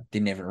episode that I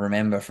didn't even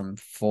remember from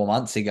 4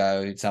 months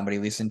ago, somebody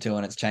listened to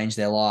and it's changed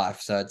their life.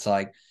 So it's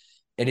like,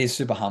 it is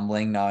super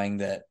humbling knowing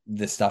that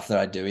the stuff that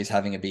I do is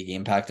having a big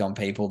impact on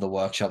people. The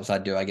workshops I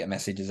do, I get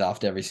messages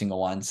after every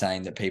single one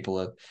saying that people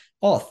have,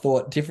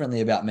 thought differently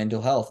about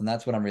mental health. And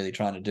that's what I'm really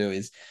trying to do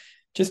is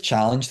just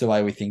challenge the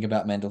way we think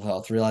about mental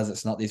health, realize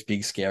it's not this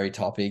big, scary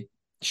topic.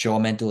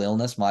 Sure, mental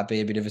illness might be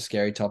a bit of a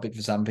scary topic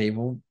for some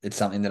people. It's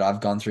something that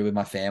I've gone through with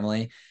my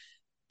family.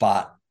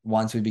 But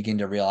once we begin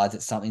to realize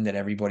it's something that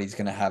everybody's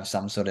going to have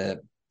some sort of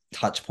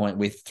touch point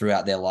with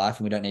throughout their life,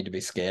 and we don't need to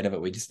be scared of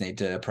it. We just need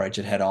to approach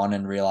it head on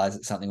and realize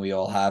it's something we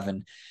all have.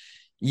 And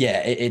yeah,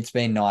 it's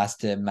been nice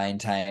to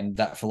maintain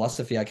that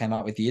philosophy I came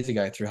up with years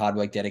ago through hard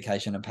work,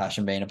 dedication, and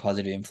passion, being a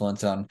positive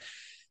influence on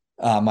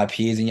my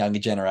peers and younger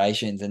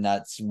generations. And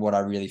that's what I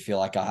really feel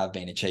like I have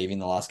been achieving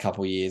the last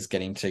couple of years,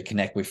 getting to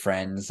connect with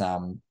friends.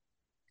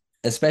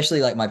 Especially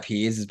like my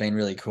peers has been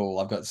really cool.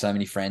 I've got so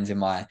many friends in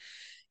my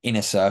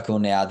inner circle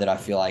now that I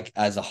feel like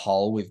as a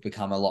whole we've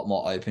become a lot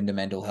more open to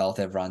mental health.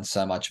 Everyone's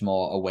so much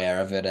more aware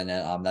of it, and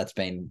that's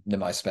been the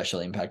most special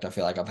impact I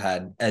feel like I've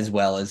had, as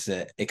well as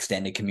the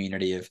extended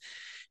community of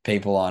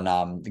people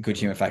on the Good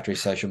Human Factory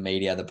social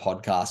media, the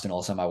podcast, and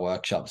also my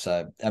workshop.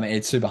 So I mean,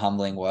 it's super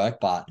humbling work,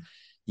 but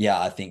yeah,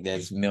 I think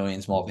there's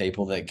millions more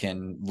people that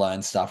can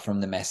learn stuff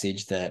from the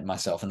message that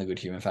myself and the Good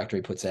Human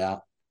Factory puts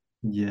out.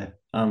 Yeah.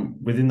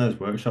 Within those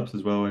workshops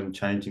as well and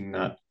changing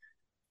that,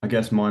 I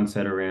guess,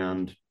 mindset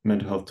around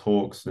mental health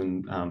talks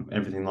and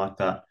everything like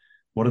that.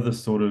 What are the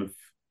sort of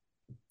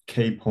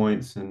key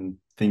points and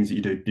things that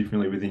you do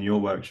differently within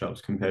your workshops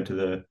compared to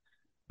the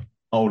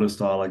older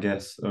style, I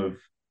guess, of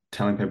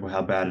telling people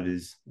how bad it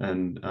is?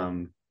 And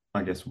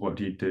I guess what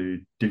do you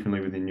do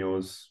differently within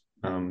yours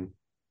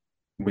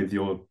with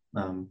your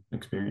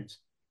experience?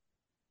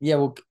 Yeah,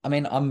 well, I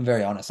mean, I'm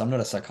very honest. I'm not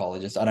a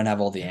psychologist. I don't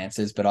have all the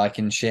answers, but I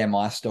can share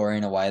my story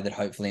in a way that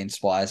hopefully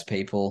inspires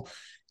people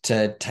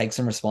to take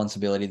some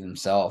responsibility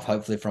themselves.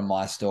 Hopefully, from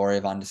my story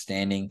of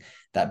understanding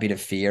that bit of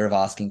fear of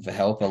asking for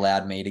help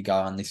allowed me to go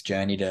on this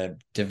journey to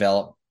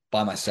develop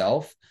by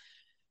myself.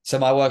 So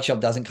my workshop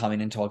doesn't come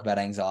in and talk about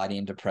anxiety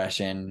and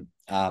depression.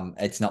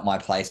 It's not my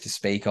place to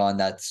speak on.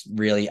 That's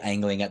really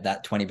angling at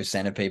that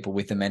 20% of people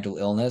with a mental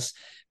illness,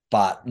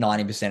 but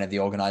 90% of the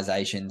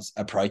organizations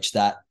approach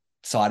that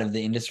side of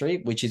the industry,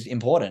 which is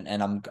important.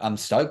 And I'm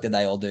stoked that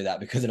they all do that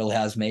because it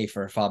allows me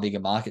for a far bigger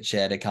market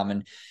share to come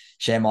and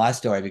share my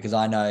story, because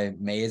I know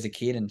me as a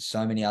kid and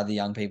so many other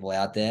young people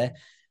out there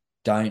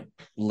don't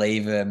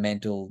leave a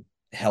mental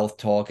health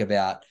talk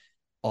about,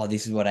 oh,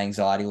 this is what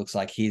anxiety looks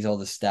like. Here's all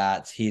the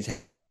stats. Here's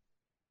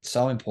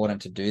so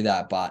important to do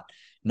that, but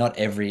not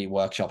every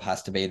workshop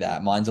has to be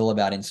that. Mine's all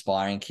about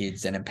inspiring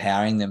kids and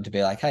empowering them to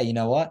be like, hey, you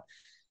know what?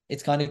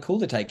 It's kind of cool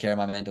to take care of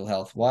my mental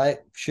health. Why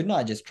shouldn't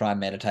I just try and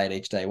meditate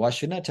each day? Why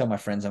shouldn't I tell my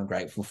friends I'm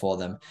grateful for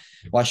them?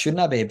 Why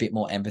shouldn't I be a bit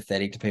more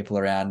empathetic to people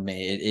around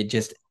me? It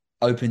just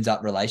opens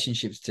up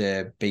relationships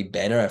to be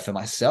better for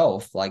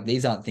myself. Like,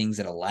 these aren't things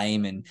that are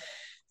lame and,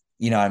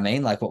 you know what I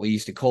mean? Like what we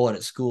used to call it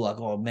at school, like,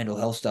 oh, mental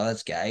health stuff,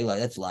 that's gay, like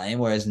that's lame.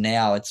 Whereas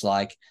now it's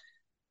like,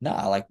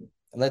 nah, like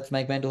let's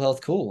make mental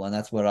health cool. And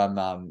that's what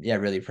I'm yeah,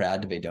 really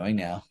proud to be doing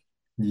now.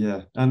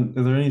 Yeah. And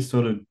are there any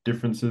sort of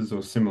differences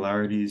or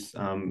similarities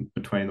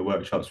between the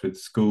workshops with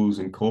schools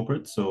and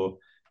corporates, or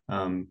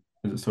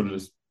is it sort of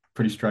just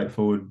pretty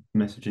straightforward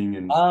messaging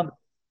and Um,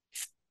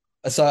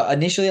 so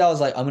initially I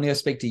was like, I'm gonna go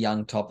speak to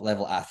young top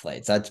level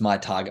athletes. That's my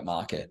target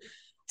market.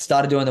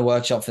 Started doing the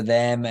workshop for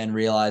them and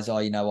realized, oh,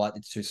 you know what,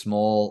 it's too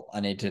small. I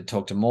need to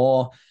talk to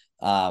more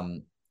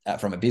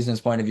from a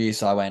business point of view.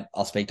 So I went,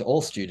 I'll speak to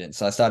all students.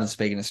 So I started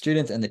speaking to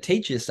students, and the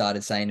teachers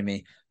started saying to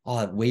me,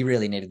 oh, we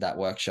really needed that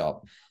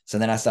workshop. So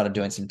then I started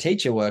doing some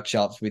teacher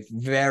workshops with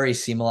very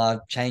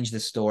similar, change the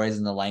stories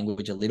and the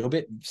language a little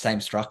bit,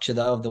 same structure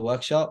though of the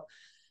workshop.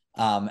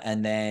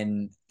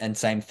 And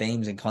same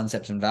themes and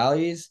concepts and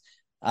values.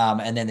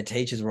 And then the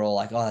teachers were all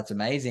like, oh, that's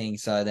amazing.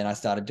 So then I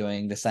started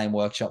doing the same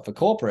workshop for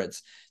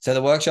corporates. So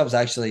the workshop's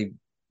actually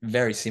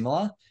very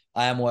similar.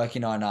 I am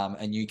working on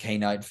a new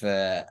keynote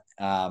for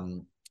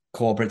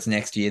corporates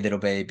next year that'll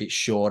be a bit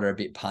shorter, a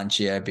bit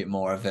punchier, a bit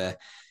more of a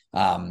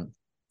um,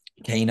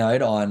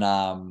 keynote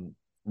on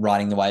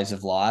riding the waves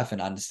of life and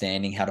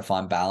understanding how to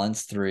find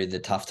balance through the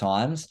tough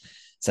times.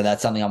 So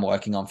that's something I'm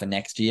working on for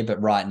next year.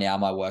 But right now,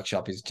 my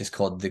workshop is just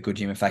called the Good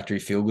Human Factory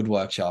Feel Good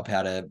Workshop.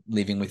 How to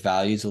living with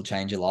values will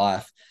change your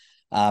life.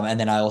 And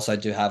then I also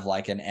do have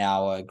like an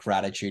hour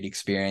gratitude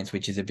experience,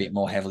 which is a bit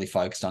more heavily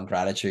focused on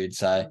gratitude.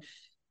 So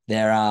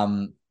there,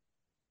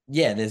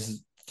 yeah,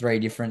 there's three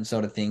different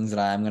sort of things that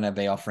I am going to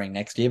be offering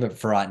next year. But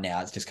for right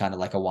now, it's just kind of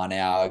like a 1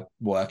 hour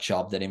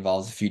workshop that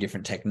involves a few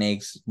different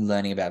techniques,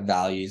 learning about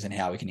values and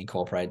how we can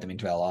incorporate them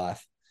into our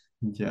life.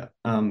 yeah.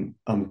 I'm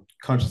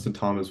conscious of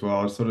time as well.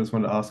 I sort of just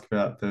wanted to ask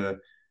about the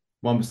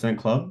 1%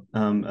 Club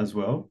as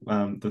well.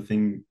 The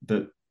thing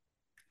that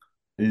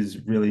is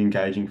really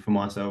engaging for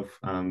myself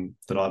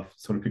that I've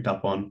sort of picked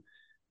up on,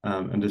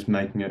 and just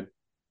making it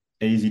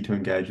easy to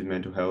engage with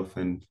mental health,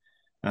 and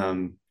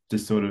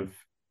just sort of,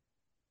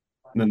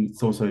 then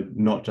it's also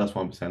not just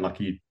 1%. Like,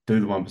 you do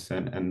the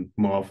 1%, and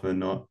more often than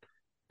not,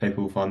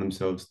 people find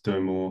themselves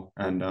doing more.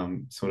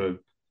 And sort of,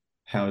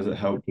 how has it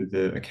helped with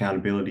the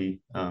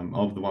accountability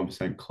of the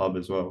 1% Club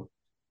as well?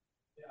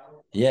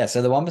 Yeah.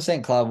 So the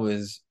 1% Club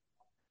was,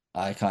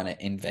 I kind of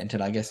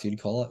invented, I guess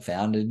you'd call it,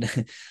 founded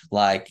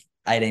like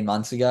 18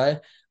 months ago.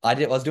 I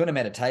was doing a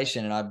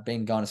meditation, and I've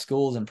been going to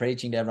schools and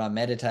preaching to everyone,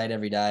 meditate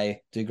every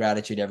day, do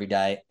gratitude every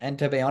day. And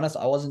to be honest,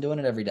 I wasn't doing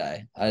it every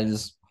day. I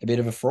was a bit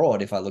of a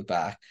fraud if I look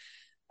back.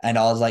 And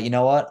I was like, you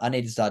know what? I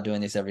need to start doing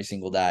this every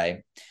single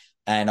day.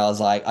 And I was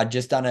like, I'd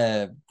just done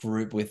a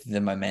group with the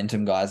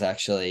Momentum guys,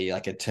 actually,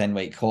 like a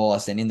 10-week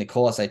course. And in the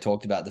course, they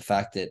talked about the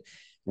fact that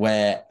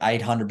we're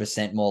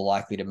 800% more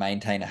likely to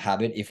maintain a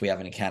habit if we have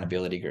an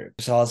accountability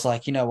group. So I was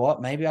like, you know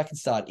what? Maybe I can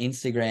start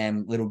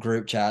Instagram little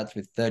group chats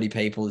with 30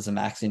 people as a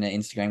max in an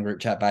Instagram group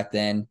chat back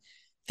then,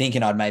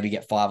 thinking I'd maybe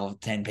get 5 or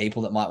 10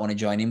 people that might want to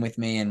join in with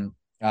me. And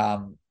I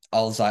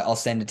was like, I'll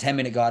send a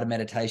 10-minute guided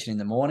meditation in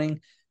the morning,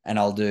 and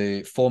I'll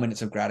do 4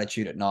 minutes of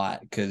gratitude at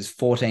night, because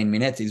 14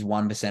 minutes is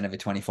 1% of a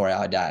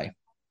 24-hour day.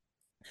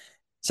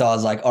 So I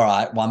was like, all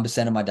right,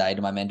 1% of my day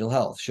to my mental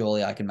health.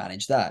 Surely I can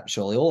manage that.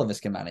 Surely all of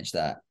us can manage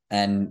that.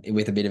 And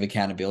with a bit of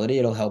accountability,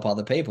 it'll help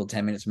other people.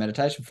 10 minutes of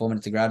meditation, 4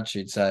 minutes of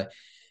gratitude. So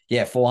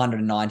yeah,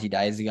 490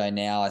 days ago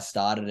now, I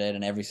started it.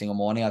 And every single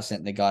morning I've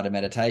sent the guided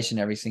meditation.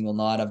 Every single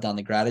night I've done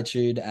the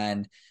gratitude.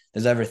 And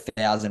there's over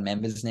 1,000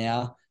 members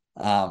now.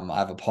 I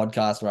have a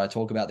podcast where I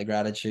talk about the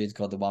gratitude. It's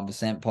called the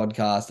 1%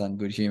 podcast on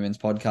Good Humans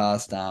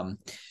podcast.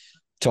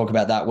 Talk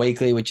about that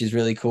weekly, which is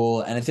really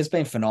cool. And it's just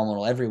been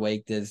phenomenal. Every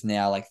week there's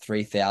now like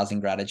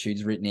 3,000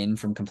 gratitudes written in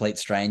from complete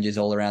strangers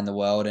all around the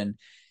world. And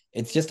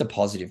it's just a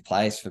positive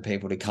place for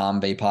people to come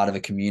be part of a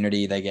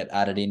community. They get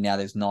added in now.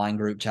 There's 9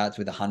 group chats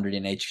with 100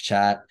 in each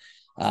chat,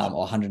 or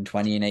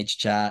 120 in each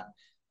chat.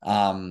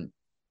 Um,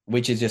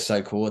 which is just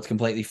so cool. It's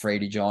completely free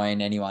to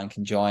join. Anyone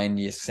can join.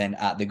 You send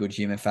at the Good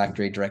Human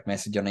Factory direct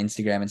message on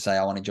Instagram and say,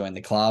 I want to join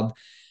the club.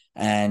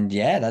 And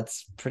yeah,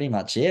 that's pretty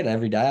much it.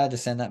 Every day I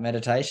just send that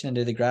meditation and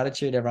do the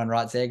gratitude. Everyone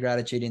writes their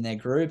gratitude in their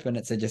group, and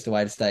it's just a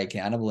way to stay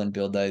accountable and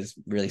build those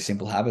really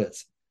simple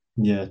habits.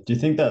 Yeah. Do you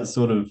think that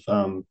sort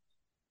of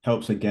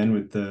helps again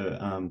with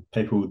the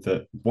people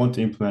that want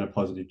to implement a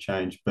positive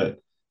change, but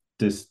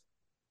just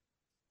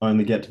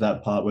only get to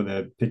that part where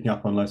they're picking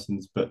up on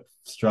lessons but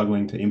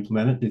struggling to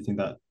implement it? Do you think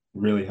that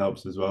really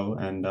helps as well?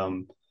 And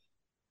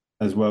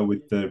as well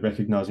with the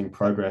recognizing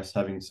progress,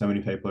 having so many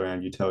people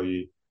around you tell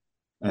you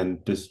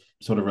and just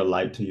sort of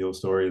relate to your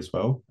story as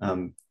well.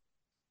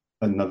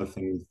 Another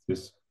thing is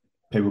just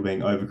people being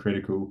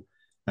overcritical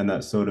and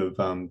that sort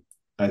of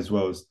as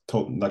well as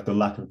like the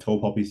lack of tall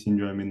poppy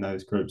syndrome in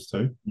those groups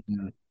too.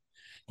 Mhm.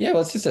 Yeah,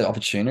 well, it's just an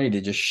opportunity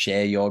to just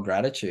share your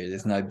gratitude.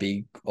 There's no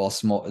big or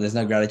small, there's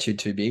no gratitude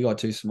too big or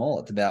too small.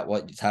 It's about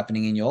what's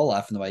happening in your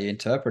life and the way you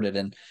interpret it.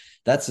 And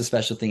that's the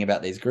special thing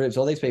about these groups.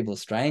 All these people are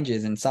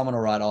strangers, and someone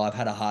will write, oh, I've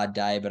had a hard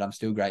day, but I'm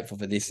still grateful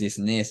for this, this,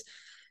 and this.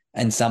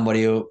 And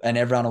and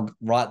everyone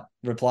will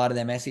reply to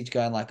their message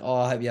going like,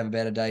 oh, I hope you have a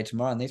better day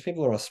tomorrow. And these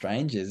people are all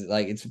strangers.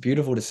 Like, it's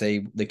beautiful to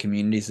see the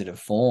communities that have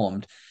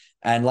formed.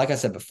 And like I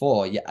said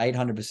before, you're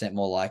 800%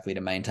 more likely to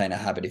maintain a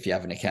habit if you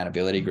have an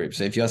accountability group.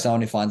 So if you're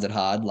someone who finds it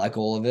hard, like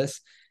all of us,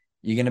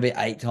 you're going to be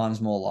 8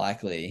 times more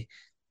likely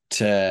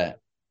to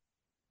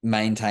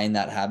maintain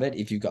that habit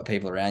if you've got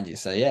people around you.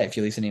 So yeah, if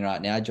you're listening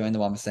right now, join the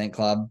 1%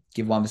 club,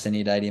 give 1% of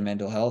your day to your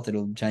mental health.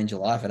 It'll change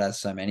your life. It has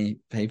so many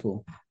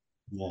people.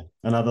 Yeah.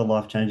 Another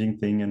life-changing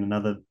thing and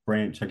another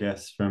branch, I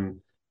guess,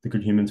 from the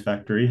Good Humans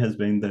Factory has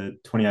been the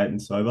 28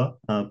 and Sober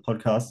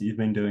podcast that you've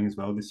been doing as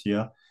well this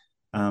year.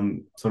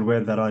 Sort of where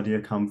did that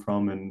idea come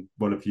from and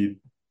what have you,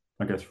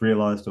 I guess,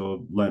 realized or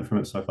learned from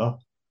it so far?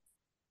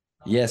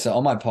 Yeah, so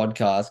on my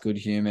podcast, Good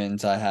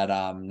Humans, I had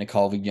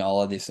Nicole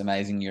Vignola, this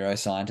amazing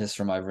neuroscientist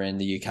from over in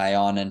the UK,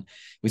 on, and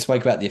we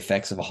spoke about the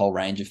effects of a whole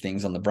range of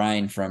things on the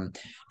brain, from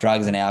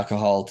drugs and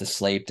alcohol to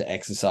sleep to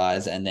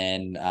exercise, and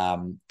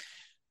then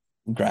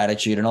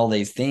gratitude and all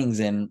these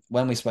things. And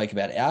when we spoke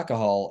about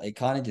alcohol, it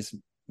kind of just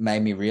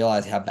made me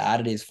realize how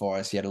bad it is for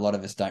us. Yet a lot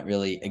of us don't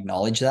really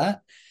acknowledge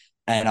that.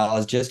 And I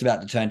was just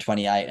about to turn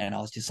 28, and I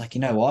was just like,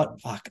 you know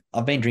what? Fuck,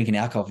 I've been drinking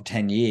alcohol for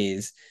 10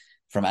 years,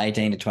 from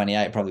 18 to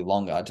 28, probably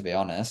longer, to be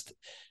honest.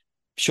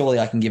 Surely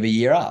I can give a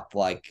year up.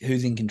 Like,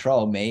 who's in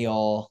control, me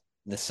or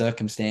the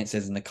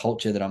circumstances and the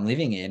culture that I'm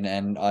living in?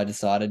 And I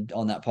decided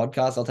on that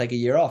podcast, I'll take a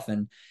year off.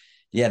 And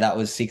yeah, that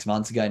was 6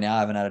 months ago now.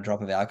 I haven't had a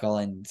drop of alcohol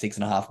in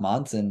 6.5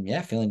 months. And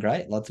yeah, feeling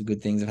great. Lots of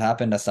good things have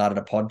happened. I started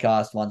a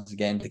podcast once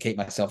again to keep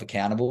myself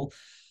accountable.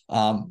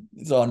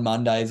 So on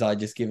Mondays, I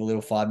just give a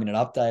little 5 minute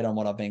update on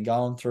what I've been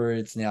going through.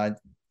 It's now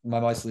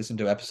my most listened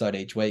to episode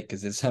each week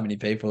because there's so many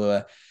people who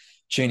are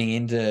tuning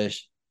in to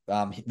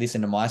listen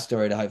to my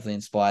story to hopefully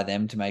inspire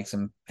them to make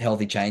some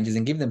healthy changes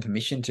and give them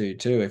permission to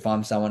too. If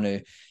I'm someone who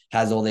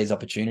has all these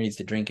opportunities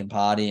to drink and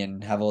party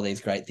and have all these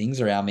great things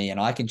around me and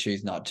I can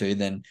choose not to,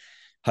 then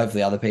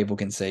hopefully other people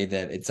can see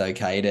that it's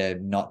okay to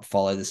not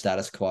follow the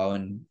status quo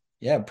and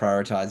yeah,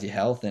 prioritize your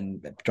health.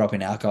 And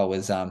dropping alcohol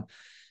was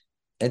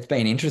it's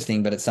been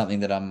interesting, but it's something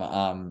that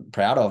I'm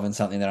proud of and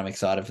something that I'm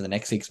excited for the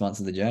next 6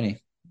 months of the journey.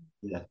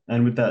 Yeah.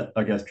 And with that,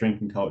 I guess,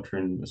 drinking culture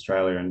in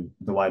Australia and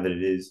the way that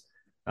it is,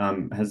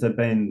 has there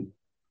been,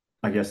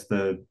 I guess,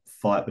 the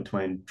fight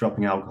between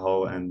dropping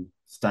alcohol and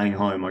staying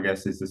home? I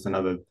guess is just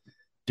another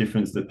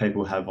difference that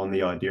people have on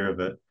the idea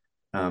of it,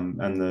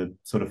 and the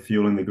sort of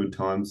fueling the good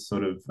times,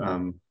 sort of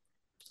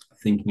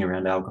thinking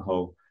around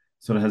alcohol.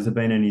 Sort of, has there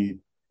been any,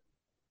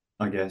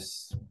 I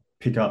guess,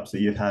 pickups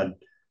that you've had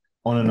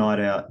on a night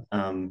out,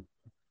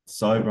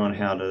 sober on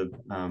how to,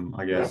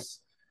 I guess,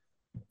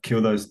 kill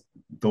those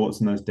thoughts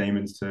and those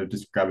demons to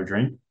just grab a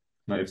drink,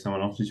 like if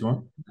someone offers you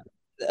one?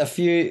 A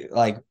few,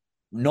 like,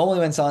 normally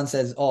when someone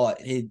says, "Oh,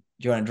 hey, do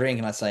you want a drink?"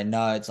 and I say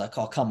no, it's like,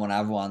 "Oh, come on,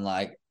 have one."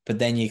 Like, but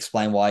then you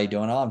explain why you're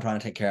doing it. Oh, I'm trying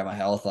to take care of my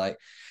health. Like,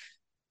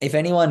 if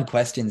anyone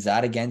questions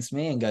that against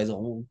me and goes,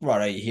 "Oh,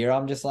 right, are you here?"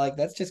 I'm just like,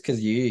 that's just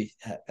because you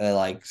are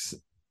like,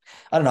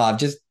 I don't know. I've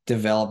just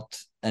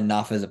developed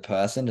enough as a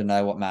person to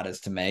know what matters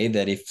to me,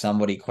 that if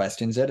somebody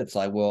questions it, it's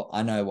like, well,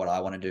 I know what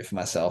I want to do for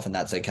myself, and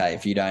that's okay.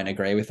 If you don't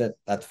agree with it,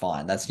 that's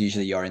fine. That's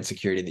usually your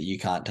insecurity that you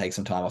can't take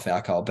some time off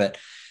alcohol. But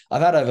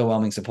I've had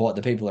overwhelming support.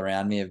 The people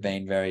around me have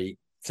been very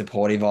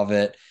supportive of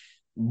it.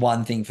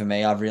 One thing for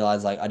me, I've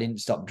realized, like, I didn't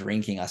stop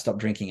drinking. I stopped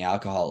drinking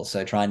alcohol.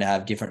 So trying to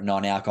have different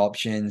non-alc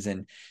options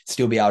and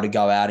still be able to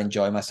go out,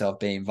 enjoy myself,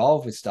 be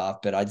involved with stuff,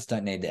 but I just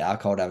don't need the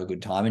alcohol to have a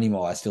good time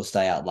anymore. I still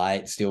stay out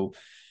late, still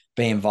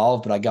be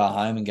involved, but I go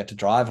home and get to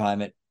drive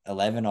home at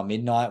 11 or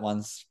midnight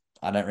once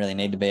I don't really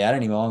need to be out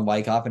anymore, and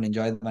wake up and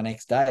enjoy my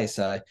next day.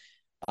 So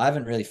I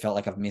haven't really felt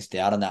like I've missed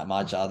out on that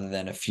much, other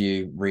than a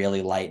few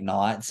really late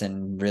nights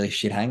and really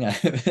shit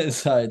hangovers.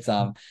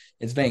 So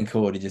it's been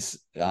cool to just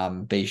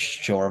be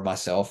sure of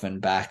myself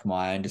and back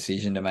my own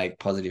decision to make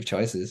positive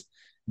choices.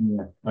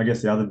 Yeah. I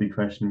guess the other big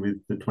question with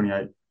the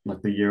 28,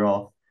 like the year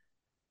off,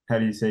 how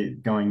do you see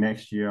it going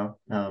next year?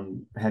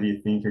 How do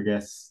you think, I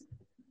guess,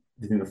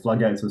 do you think the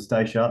floodgates will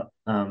stay shut,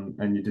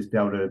 and you just be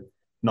able to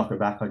knock it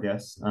back, I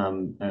guess?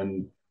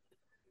 And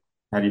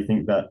how do you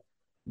think that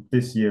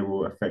this year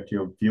will affect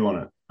your view on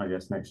it, I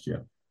guess, next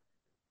year?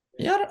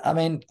 Yeah, I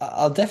mean,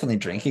 I'll definitely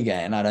drink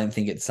again. I don't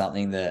think it's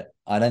something that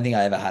I don't think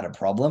I ever had a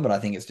problem, but I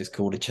think it's just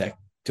cool to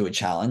do a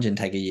challenge and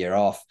take a year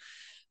off.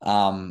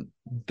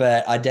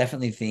 But I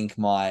definitely think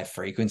my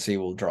frequency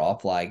will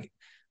drop. Like,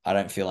 I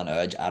don't feel an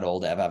urge at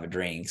all to ever have a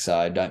drink. So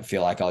I don't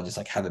feel like I'll just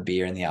like have a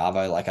beer in the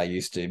arvo like I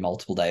used to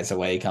multiple days a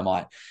week. I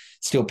might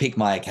still pick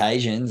my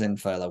occasions and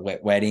for the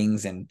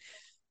weddings and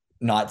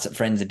nights that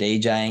friends are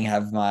DJing,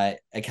 have my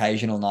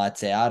occasional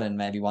nights out, and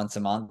maybe once a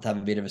month have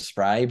a bit of a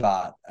spray.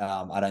 But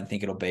I don't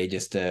think it'll be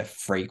just a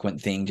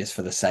frequent thing just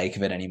for the sake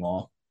of it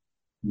anymore.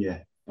 Yeah.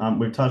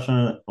 We've touched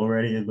on it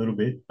already a little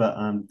bit, but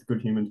the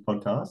Good Humans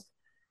podcast,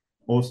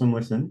 awesome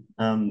listen,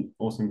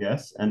 awesome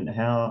guest. And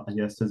how, I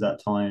guess, does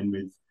that tie in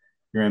with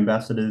your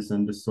ambassadors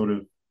and just sort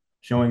of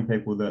showing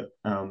people that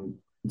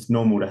it's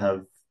normal to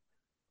have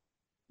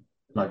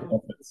like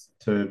efforts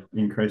to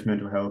increase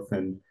mental health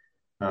and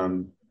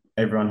um,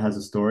 everyone has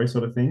a story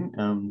sort of thing.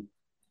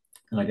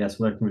 And I guess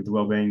working with the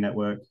Wellbeing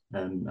Network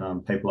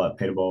and people like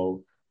Peter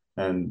Bowl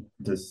and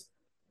just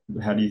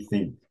how do you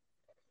think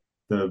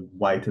the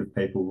weight of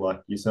people like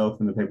yourself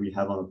and the people you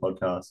have on the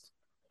podcast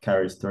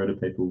carries through to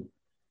people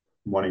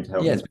wanting to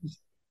help Yeah, them?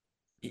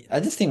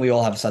 I just think we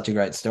all have such a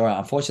great story.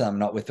 Unfortunately, I'm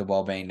not with the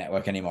Wellbeing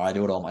Network anymore. I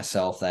do it all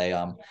myself. They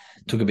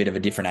took a bit of a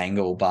different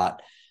angle,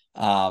 but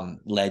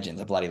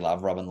legends. I bloody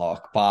love Robin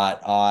Locke.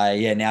 But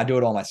I now do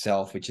it all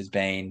myself, which has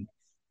been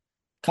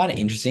kind of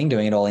interesting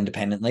doing it all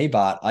independently.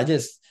 But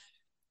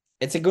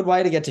it's a good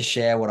way to get to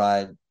share what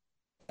I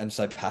am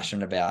so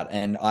passionate about.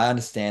 And I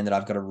understand that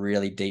I've got a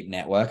really deep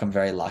network. I'm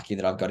very lucky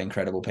that I've got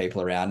incredible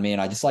people around me.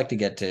 And I just like to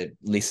get to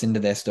listen to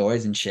their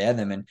stories and share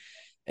them. And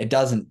it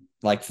doesn't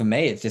like for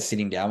me, it's just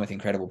sitting down with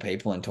incredible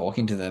people and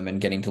talking to them and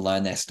getting to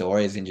learn their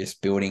stories and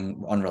just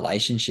building on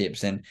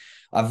relationships. And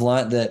I've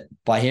learned that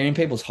by hearing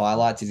people's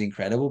highlights is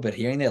incredible, but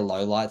hearing their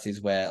lowlights is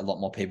where a lot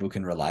more people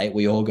can relate.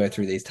 We all go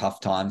through these tough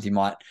times. You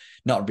might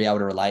not be able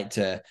to relate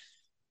to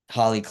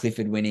Harley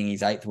Clifford winning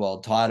his eighth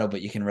world title,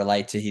 but you can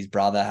relate to his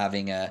brother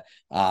having a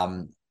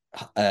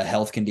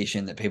health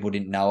condition that people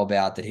didn't know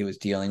about that he was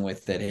dealing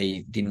with that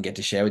he didn't get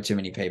to share with too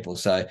many people.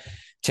 So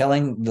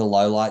telling the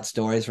low light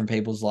stories from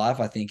people's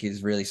life, I think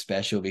is really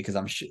special because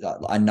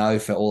I know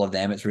for all of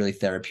them, it's really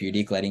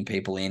therapeutic letting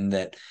people in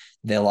that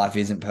their life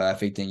isn't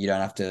perfect and you don't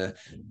have to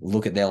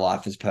look at their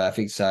life as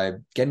perfect. So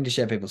getting to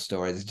share people's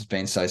stories has just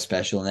been so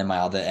special. And then my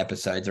other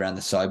episodes around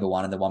the sober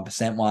one and the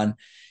 1% one,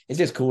 it's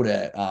just cool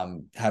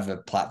to have a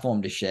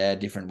platform to share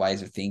different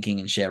ways of thinking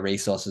and share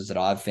resources that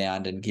I've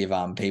found and give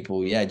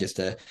people, just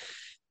a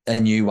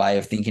new way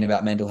of thinking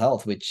about mental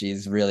health, which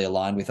is really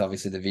aligned with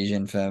obviously the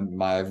vision for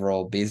my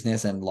overall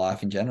business and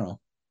life in general.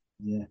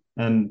 Yeah.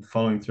 And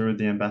following through with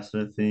the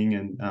ambassador thing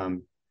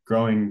and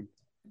growing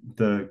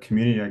the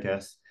community, I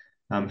guess,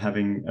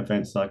 having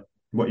events like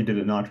what you did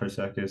at Nitro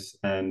Circus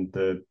and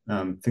the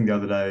thing the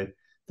other day,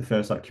 the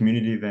first like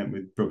community event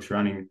with Brooks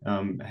Running.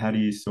 How do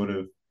you sort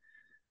of,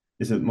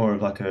 is it more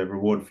of like a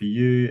reward for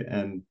you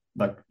and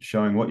like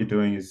showing what you're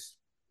doing is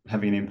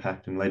having an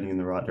impact and leading in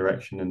the right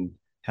direction? And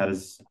how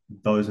does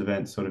those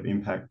events sort of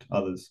impact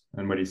others?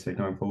 And where do you see it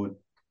going forward?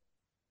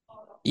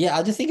 Yeah,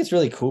 I just think it's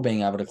really cool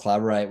being able to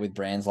collaborate with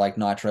brands like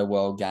Nitro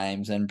World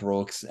Games and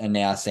Brooks, and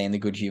now seeing the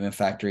Good Human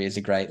Factory as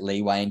a great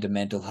leeway into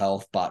mental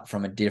health, but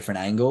from a different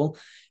angle.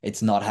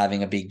 It's not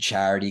having a big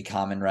charity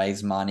come and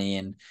raise money.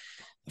 And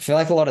I feel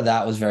like a lot of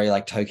that was very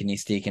like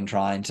tokenistic and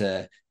trying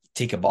to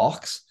tick a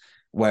box.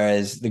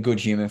 Whereas the Good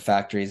Human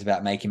Factory is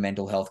about making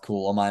mental health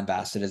cool. All my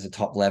ambassadors are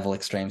top level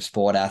extreme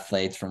sport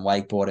athletes, from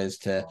wakeboarders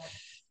to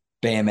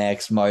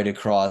BMX,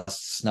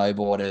 motocross,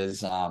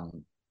 snowboarders,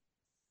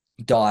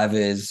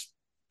 divers,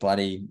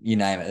 bloody, you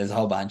name it. There's a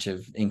whole bunch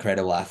of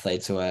incredible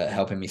athletes who are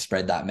helping me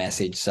spread that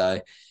message.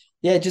 So,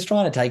 yeah, just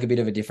trying to take a bit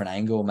of a different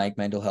angle, make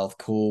mental health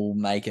cool,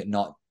 make it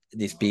not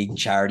this big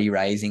charity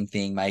raising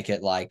thing, make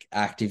it like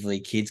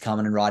actively kids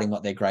coming and writing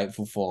what they're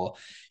grateful for,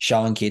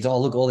 showing kids, oh,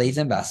 look, all these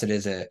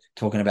ambassadors are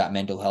talking about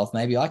mental health.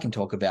 Maybe I can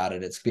talk about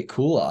it. It's a bit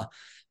cooler.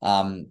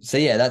 So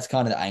yeah, that's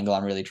kind of the angle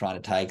I'm really trying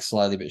to take.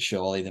 Slowly but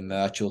surely, the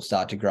merch will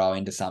start to grow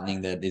into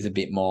something that is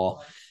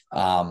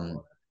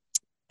um,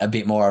 a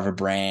bit more of a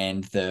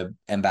brand. The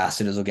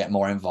ambassadors will get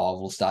more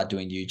involved. We'll start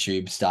doing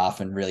YouTube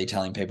stuff and really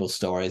telling people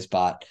stories.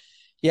 But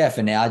yeah,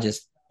 for now,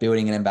 just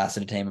building an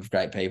ambassador team of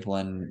great people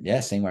and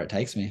yeah, seeing where it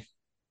takes me.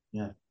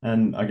 Yeah.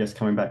 And I guess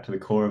coming back to the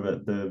core of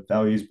it, the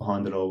values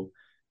behind it all,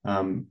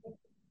 um,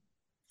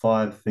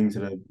 five things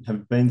that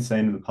have been seen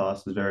in the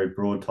past as very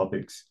broad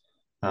topics.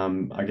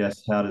 I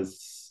guess how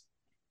does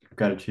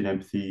gratitude,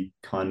 empathy,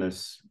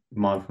 kindness,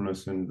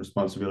 mindfulness, and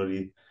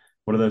responsibility,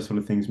 what do those sort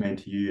of things mean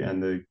to you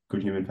and the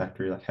Good Human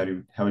Factory? Like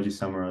how would you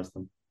summarize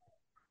them?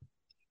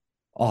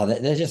 Oh,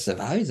 they're just the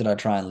values that I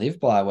try and live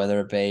by, whether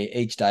it be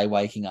each day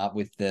waking up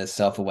with the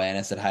self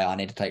awareness that, hey, I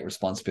need to take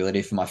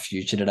responsibility for my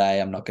future today.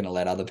 I'm not going to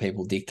let other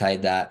people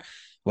dictate that,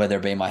 whether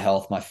it be my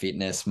health, my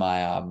fitness,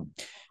 my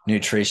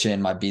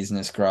nutrition, my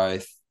business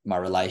growth. my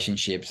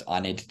relationships, I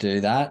need to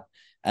do that.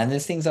 And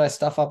there's things that I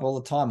stuff up all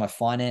the time. My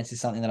finance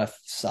is something that I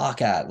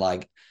suck at.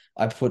 Like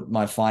I put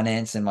my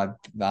finance and my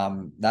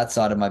that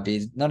side of my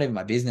business, not even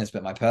my business,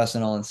 but my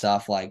personal and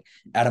stuff, like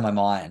out of my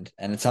mind.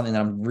 And it's something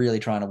that I'm really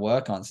trying to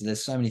work on. So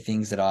there's so many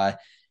things that I,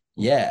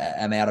 yeah,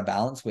 am out of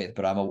balance with,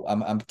 but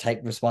I'm take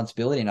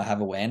responsibility and I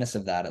have awareness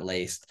of that at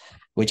least,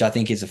 which I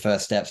think is the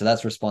first step. So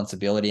that's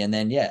responsibility, and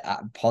then yeah,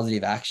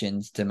 positive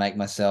actions to make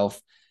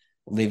myself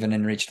live an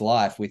enriched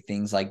life with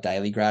things like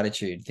daily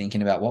gratitude,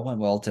 thinking about what went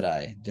well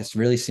today, just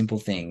really simple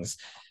things.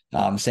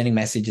 Sending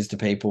messages to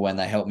people when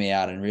they help me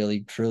out and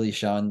really truly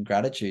showing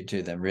gratitude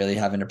to them, really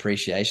having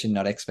appreciation,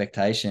 not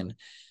expectation.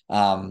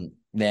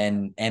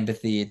 Then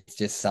empathy, it's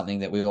just something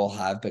that we all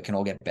have but can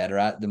all get better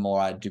at. The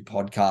more I do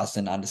podcasts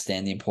and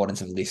understand the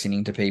importance of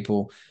listening to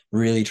people,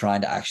 really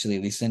trying to actually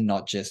listen,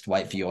 not just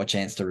wait for your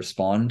chance to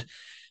respond.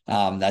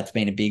 That's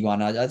been a big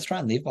one. I just try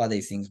and live by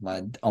these things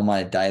on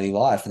my daily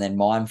life. And then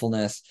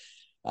mindfulness,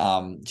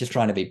 just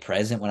trying to be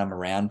present when I'm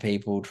around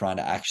people, trying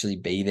to actually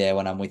be there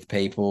when I'm with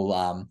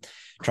people,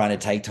 trying to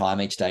take time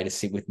each day to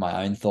sit with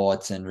my own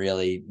thoughts and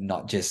really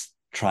not just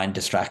try and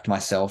distract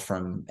myself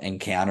from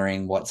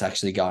encountering what's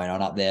actually going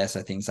on up there.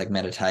 So things like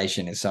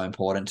meditation is so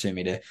important to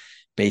me, to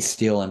be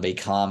still and be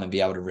calm and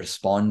be able to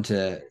respond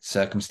to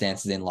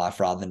circumstances in life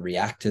rather than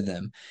react to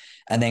them.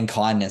 And then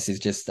kindness is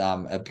just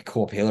a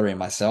core pillar in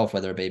myself,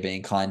 whether it be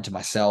being kind to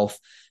myself,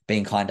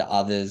 being kind to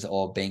others,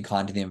 or being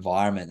kind to the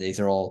environment. These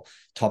are all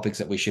topics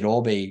that we should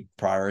all be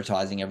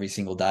prioritizing every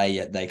single day,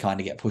 yet they kind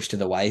of get pushed to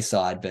the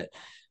wayside. But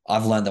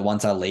I've learned that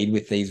once I lead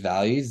with these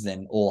values,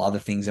 then all other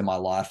things in my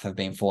life have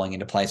been falling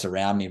into place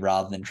around me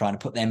rather than trying to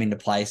put them into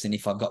place. And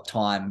if I've got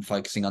time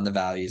focusing on the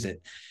values, a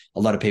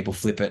lot of people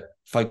flip it,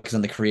 focus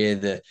on the career,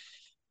 the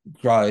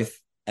growth,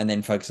 and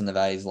then focus on the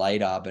values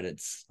later. But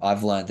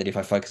I've learned that if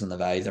I focus on the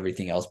values,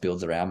 everything else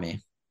builds around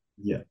me.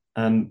 Yeah.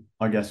 And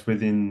I guess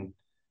within,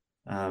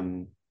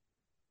 um,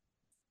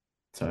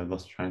 so I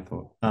lost train of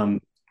thought.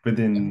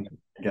 Within,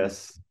 I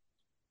guess,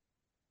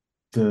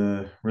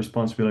 the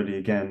responsibility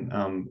again,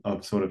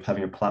 of sort of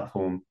having a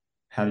platform,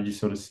 how did you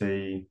sort of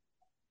see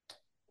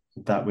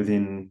that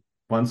within,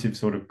 once you've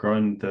sort of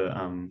grown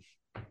the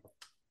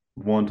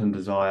want and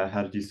desire,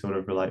 how did you sort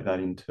of relate that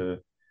into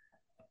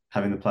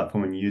having the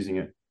platform and using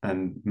it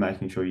and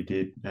making sure you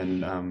did?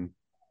 And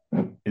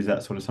is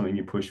that sort of something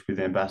you push with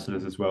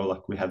ambassadors as well?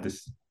 Like we have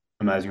this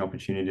amazing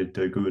opportunity to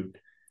do good.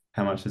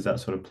 How much does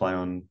that sort of play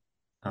on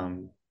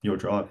your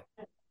drive?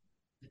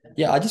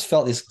 Yeah, I just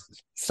felt this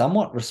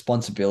somewhat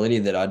responsibility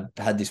that I'd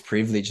had this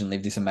privilege and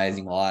lived this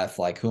amazing life.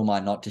 Like, who am I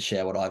not to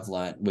share what I've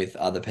learned with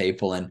other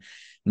people? And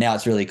now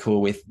it's really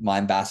cool with my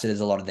ambassadors.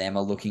 A lot of them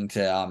are looking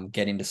to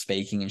get into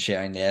speaking and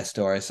sharing their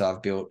story. So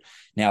I've built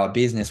now a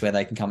business where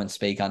they can come and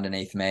speak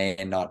underneath me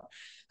and not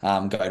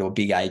go to a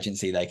big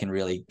agency. They can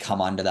really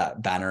come under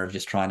that banner of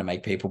just trying to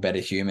make people better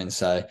humans.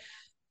 So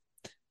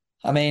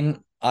I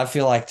mean, I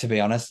feel like, to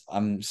be honest,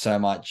 I'm so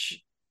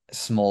much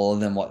smaller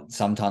than what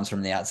sometimes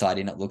from the outside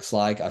in it looks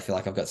like. I feel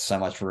like I've got so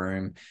much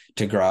room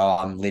to grow.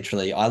 I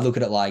look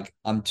at it like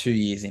I'm 2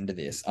 years into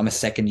this. I'm a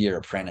second year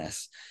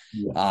apprentice.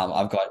 Yeah.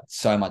 I've got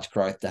so much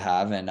growth to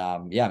have, and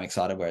yeah, I'm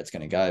excited where it's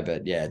going to go.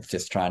 But yeah, it's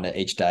just trying to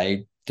each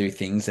day do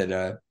things that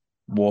are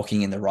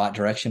walking in the right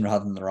direction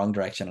rather than the wrong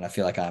direction. And I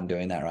feel like I'm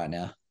doing that right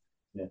now.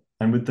 Yeah.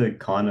 And with the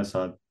kindness,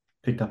 I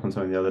picked up on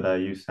something the other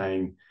day, you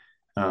saying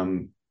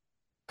um,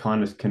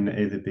 kindness can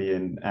either be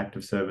an act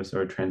of service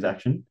or a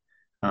transaction.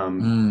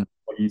 Mm.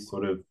 What do you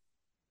sort of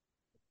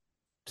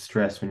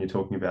stress when you're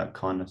talking about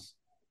kindness?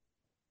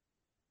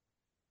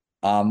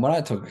 When I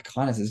talk about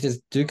kindness, it's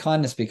just do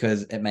kindness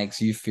because it makes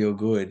you feel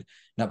good,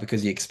 not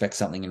because you expect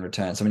something in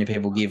return. So many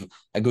people give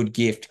a good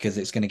gift because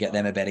it's going to get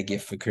them a better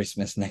gift for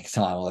Christmas next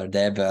time or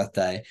their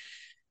birthday.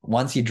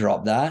 Once you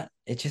drop that,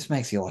 it just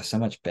makes your life so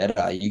much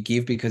better. You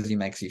give because it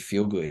makes you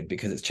feel good,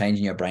 because it's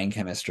changing your brain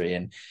chemistry.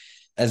 And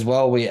as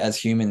well, we as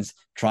humans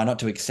try not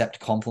to accept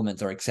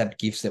compliments or accept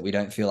gifts that we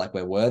don't feel like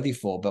we're worthy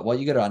for. But what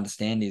you got to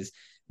understand is,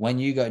 when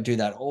you go do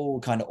that, oh,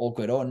 kind of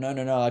awkward, oh, no,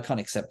 no, no, I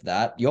can't accept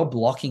that, you're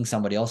blocking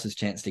somebody else's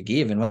chance to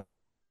give. And what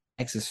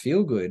makes us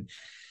feel good.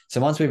 So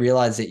once we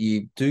realize that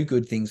you do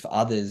good things for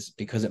others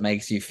because it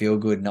makes you feel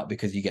good, not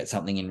because you get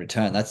something in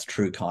return, that's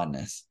true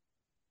kindness.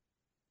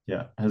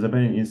 Yeah. Has there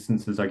been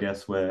instances, I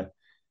guess, where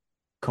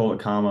call it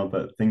karma,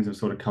 but things have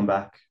sort of come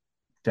back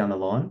down the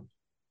line?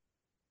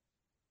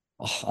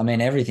 Oh, I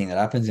mean, everything that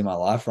happens in my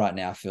life right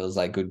now feels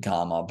like good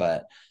karma,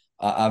 but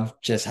I've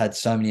just had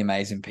so many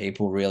amazing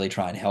people really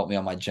try and help me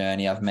on my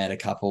journey. I've met a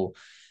couple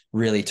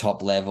really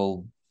top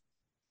level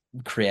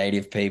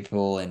creative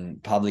people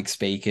and public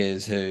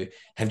speakers who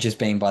have just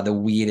been by the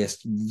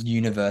weirdest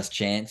universe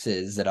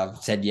chances that I've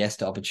said yes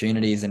to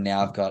opportunities. And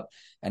now I've got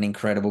an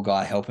incredible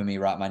guy helping me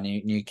write my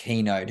new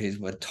keynote,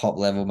 who's a top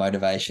level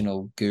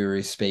motivational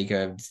guru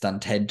speaker, has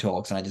done TED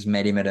Talks. And I just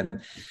met him at a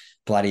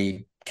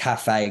bloody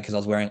cafe because I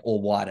was wearing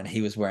all white and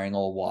he was wearing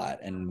all white,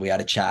 and we had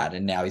a chat,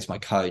 and now he's my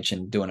coach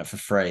and doing it for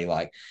free.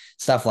 Like,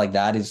 stuff like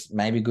that is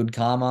maybe good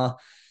karma,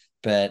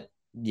 but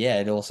yeah,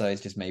 it also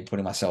is just me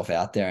putting myself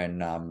out there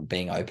and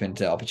being open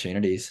to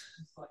opportunities.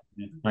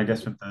 Yeah. I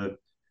guess with the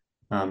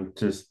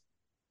just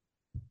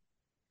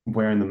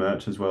wearing the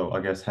merch as well,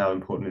 I guess how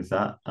important is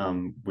that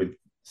with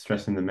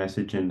stressing the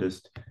message and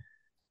just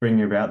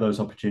bringing about those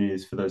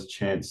opportunities for those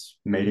chance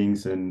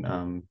meetings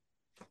and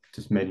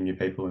just meeting new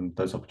people and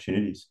those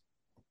opportunities.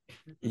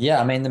 Yeah,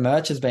 I mean the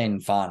merch has been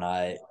fun.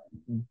 I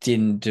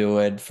didn't do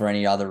it for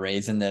any other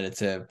reason that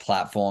it's a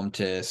platform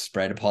to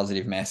spread a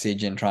positive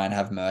message and try and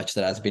have merch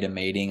that has a bit of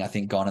meaning. I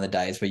think gone are the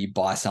days where you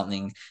buy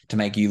something to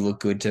make you look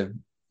good to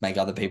make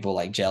other people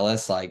like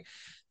jealous. Like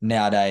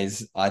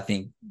nowadays, I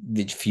think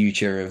the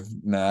future of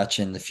merch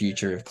and the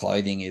future of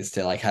clothing is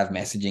to like have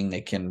messaging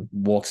that can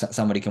walk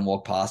somebody can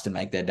walk past and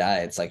make their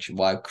day. It's like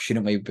why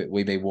shouldn't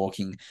we be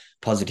walking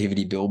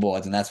positivity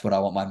billboards? And that's what I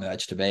want my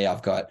merch to be.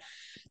 I've got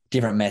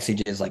different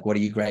messages like what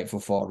are you grateful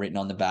for written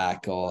on the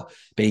back, or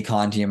be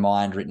kind to your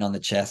mind written on the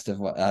chest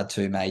of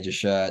two major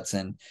shirts.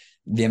 And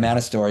the amount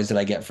of stories that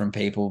I get from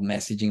people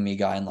messaging me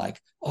going like,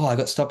 oh, I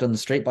got stopped on the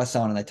street by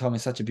someone and they told me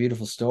such a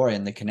beautiful story,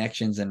 and the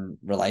connections and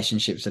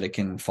relationships that it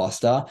can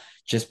foster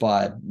just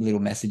by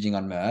little messaging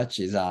on merch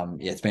is yeah,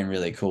 it's been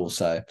really cool.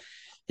 So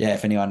yeah,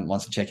 if anyone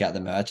wants to check out the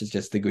merch, it's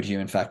just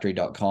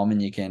thegoodhumanfactory.com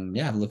and you can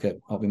have a look at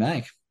what we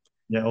make.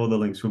 Yeah, all the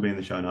links will be in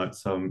the show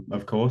notes,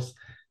 of course.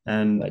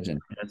 And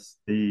Legend. yes,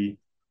 the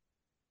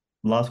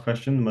last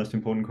question, the most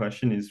important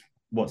question is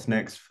what's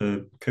next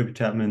for Cooper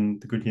Chapman,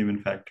 the Good Human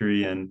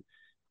Factory, and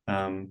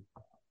um,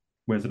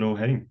 where's it all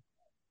heading?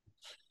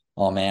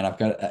 Oh man, I've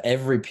got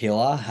every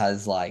pillar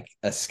has like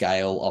a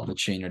scale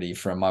opportunity.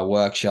 From my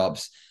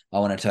workshops, I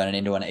want to turn it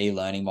into an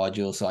e-learning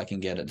module so I can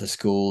get it to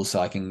school, so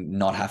I can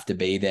not have to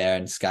be there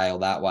and scale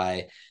that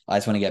way. I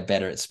just want to get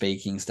better at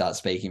speaking, start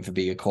speaking for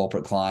bigger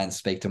corporate clients,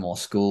 speak to more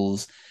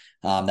schools.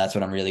 That's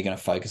what I'm really going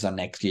to focus on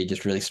next year,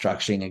 just really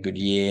structuring a good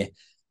year.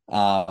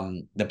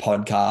 The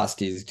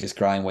podcast is just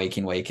growing week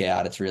in, week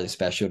out. It's really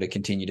special to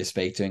continue to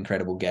speak to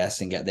incredible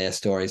guests and get their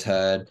stories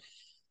heard.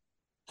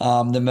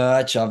 The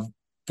merch, I've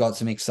got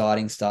some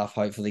exciting stuff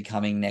hopefully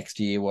coming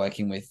next year,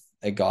 working with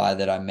a guy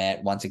that I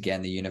met. Once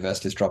again, the universe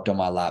just dropped on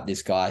my lap.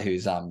 This guy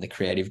who's the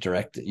creative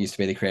director, used to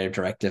be the creative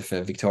director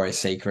for Victoria's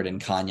Secret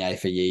and Kanye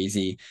for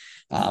Yeezy.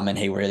 And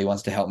he really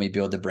wants to help me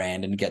build the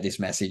brand and get this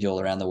message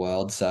all around the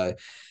world. So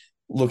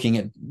looking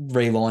at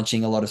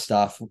relaunching a lot of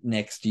stuff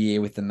next year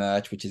with the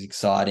merch, which is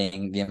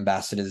exciting. The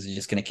ambassadors are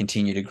just going to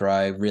continue to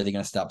grow, really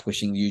going to start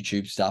pushing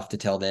YouTube stuff to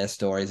tell their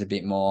stories a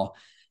bit more.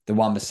 The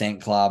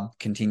 1% Club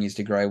continues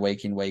to grow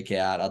week in, week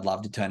out. I'd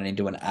love to turn it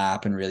into an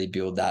app and really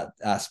build that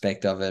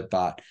aspect of it.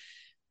 But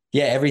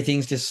yeah,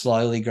 everything's just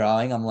slowly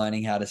growing. I'm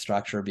learning how to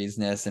structure a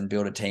business and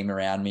build a team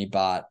around me.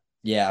 But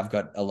yeah, I've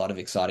got a lot of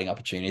exciting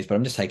opportunities, but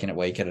I'm just taking it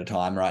week at a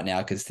time right now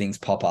because things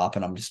pop up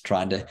and I'm just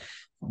trying to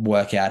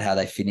work out how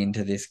they fit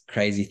into this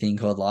crazy thing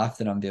called life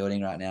that I'm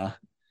building right now.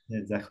 Yeah,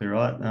 exactly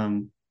right.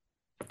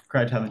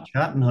 Great to have a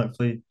chat, and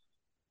hopefully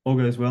all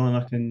goes well, and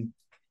I can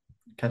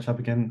catch up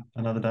again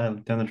another day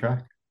down the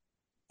track.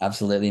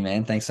 Absolutely,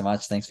 man. Thanks so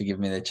much. Thanks for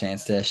giving me the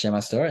chance to share my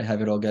story.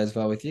 Hope it all goes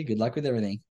well with you. Good luck with everything.